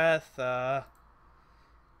bad breath,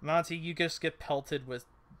 Monty, you just get pelted with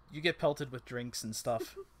drinks and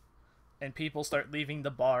stuff. And people start leaving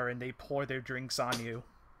the bar and they pour their drinks on you.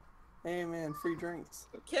 Hey man, free drinks.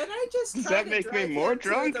 Can I just Does try that to make me drag more him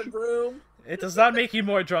drunk? to the room? It does not make you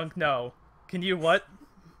more drunk, no. Can you what?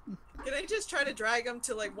 Can I just try to drag him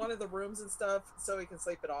to like one of the rooms and stuff so he can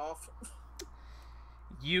sleep it off?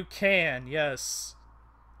 You can, yes.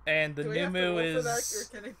 And the Do we have to Numu roll for that, is...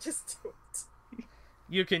 or can I just do it?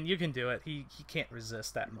 You can do it. He can't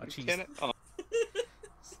resist that much. He's... Can it? Oh.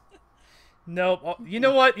 Nope. Oh, you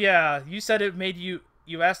know what? Yeah, you said it made you...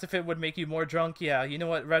 You asked if it would make you more drunk. Yeah, you know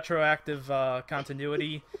what? Retroactive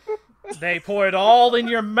continuity. They pour it all in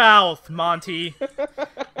your mouth, Monty.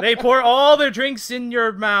 They pour all their drinks in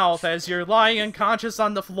your mouth as you're lying unconscious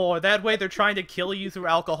on the floor. That way they're trying to kill you through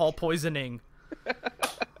alcohol poisoning.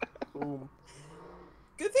 Boom.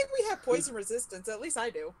 Good thing we have poison resistance. At least I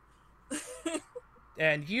do.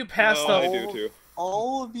 And you passed No, the... I do too.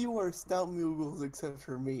 All of you are stout Moogles except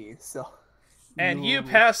for me, so... And you Moogles.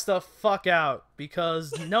 pass the fuck out,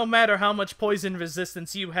 because no matter how much poison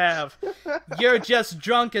resistance you have, you're just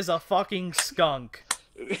drunk as a fucking skunk.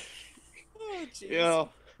 Oh, jeez. You know,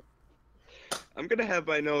 I'm gonna have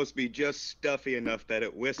my nose be just stuffy enough that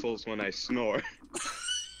it whistles when I snore.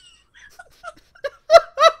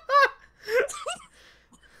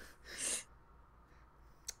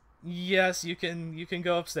 Yes, you can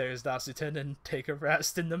go upstairs, Dasutin, and take a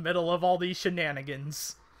rest in the middle of all these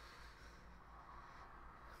shenanigans.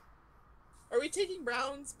 Are we taking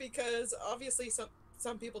rounds? Because obviously some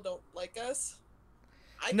people don't like us.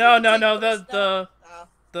 No, can take the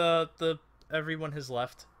those the everyone has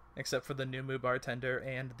left except for the Numu bartender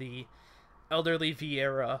and the elderly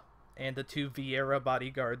Vieira and the 2 Vieira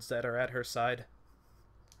bodyguards that are at her side.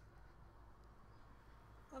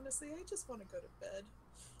 Honestly, I just want to go to bed.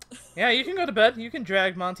 Yeah, you can go to bed. You can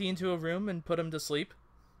drag Monty into a room and put him to sleep.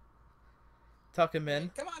 Tuck him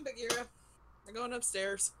in. Come on, Bagheera. We're going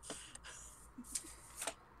upstairs.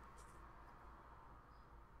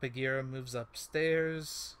 Bagheera moves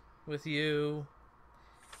upstairs with you.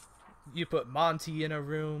 You put Monty in a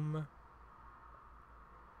room.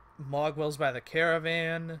 Mogwell's by the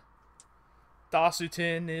caravan.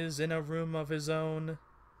 Dasutin is in a room of his own.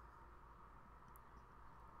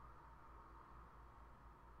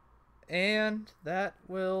 And that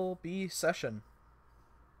will be session.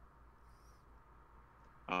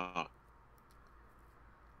 Well,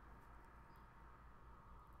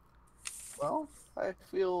 I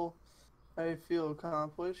feel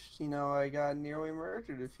accomplished. You know, I got nearly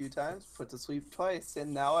murdered a few times, put to sleep twice,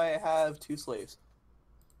 and now I have 2 slaves.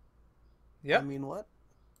 Yep. I mean, what?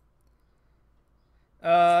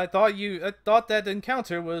 I thought that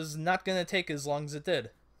encounter was not gonna take as long as it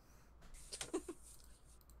did.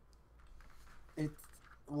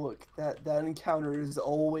 Look, that encounter is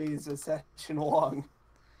always a session long.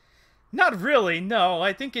 Not really, no.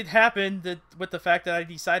 I think it happened with the fact that I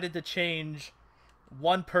decided to change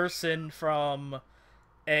one person from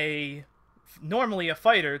normally a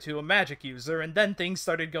fighter to a magic user, and then things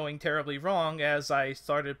started going terribly wrong as I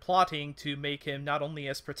started plotting to make him not only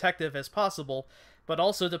as protective as possible, but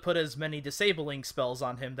also to put as many disabling spells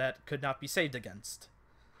on him that could not be saved against.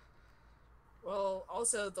 Well,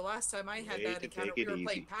 also, the last time I had that encounter, we were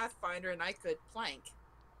playing Pathfinder, and I could plank.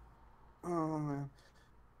 Oh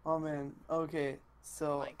man. Okay,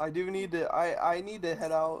 so Plank. I do need to. I need to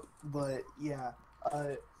head out, but yeah.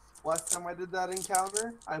 Last time I did that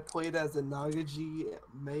encounter, I played as a Nagaji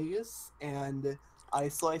Magus, and I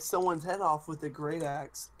sliced someone's head off with a great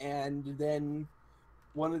axe, and then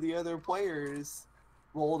one of the other players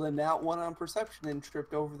rolled a nat 1 on perception and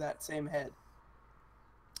tripped over that same head.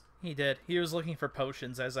 He did. He was looking for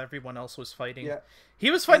potions as everyone else was fighting. Yeah.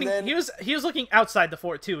 He was fighting. Then, he was looking outside the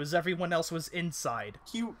fort too, as everyone else was inside.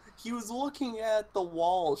 He was looking at the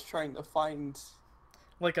walls trying to find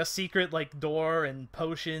like a secret door and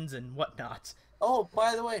potions and whatnot. Oh,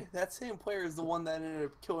 by the way, that same player is the one that ended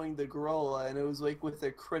up killing the gorilla, and it was with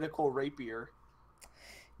a critical rapier.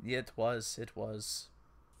 It was. And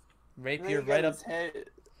Rapier then right up.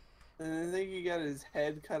 And I think he got his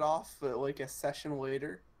head cut off, a session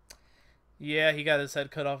later. Yeah, he got his head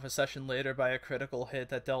cut off a session later by a critical hit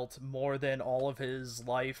that dealt more than all of his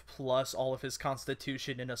life plus all of his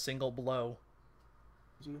constitution in a single blow.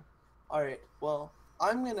 Alright, well,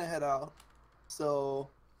 I'm gonna head out. So,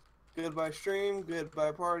 goodbye stream,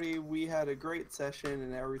 goodbye party. We had a great session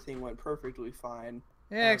and everything went perfectly fine.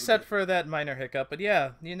 Yeah, except for that minor hiccup. But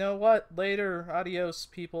yeah, you know what? Later, adios,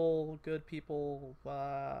 people, good people.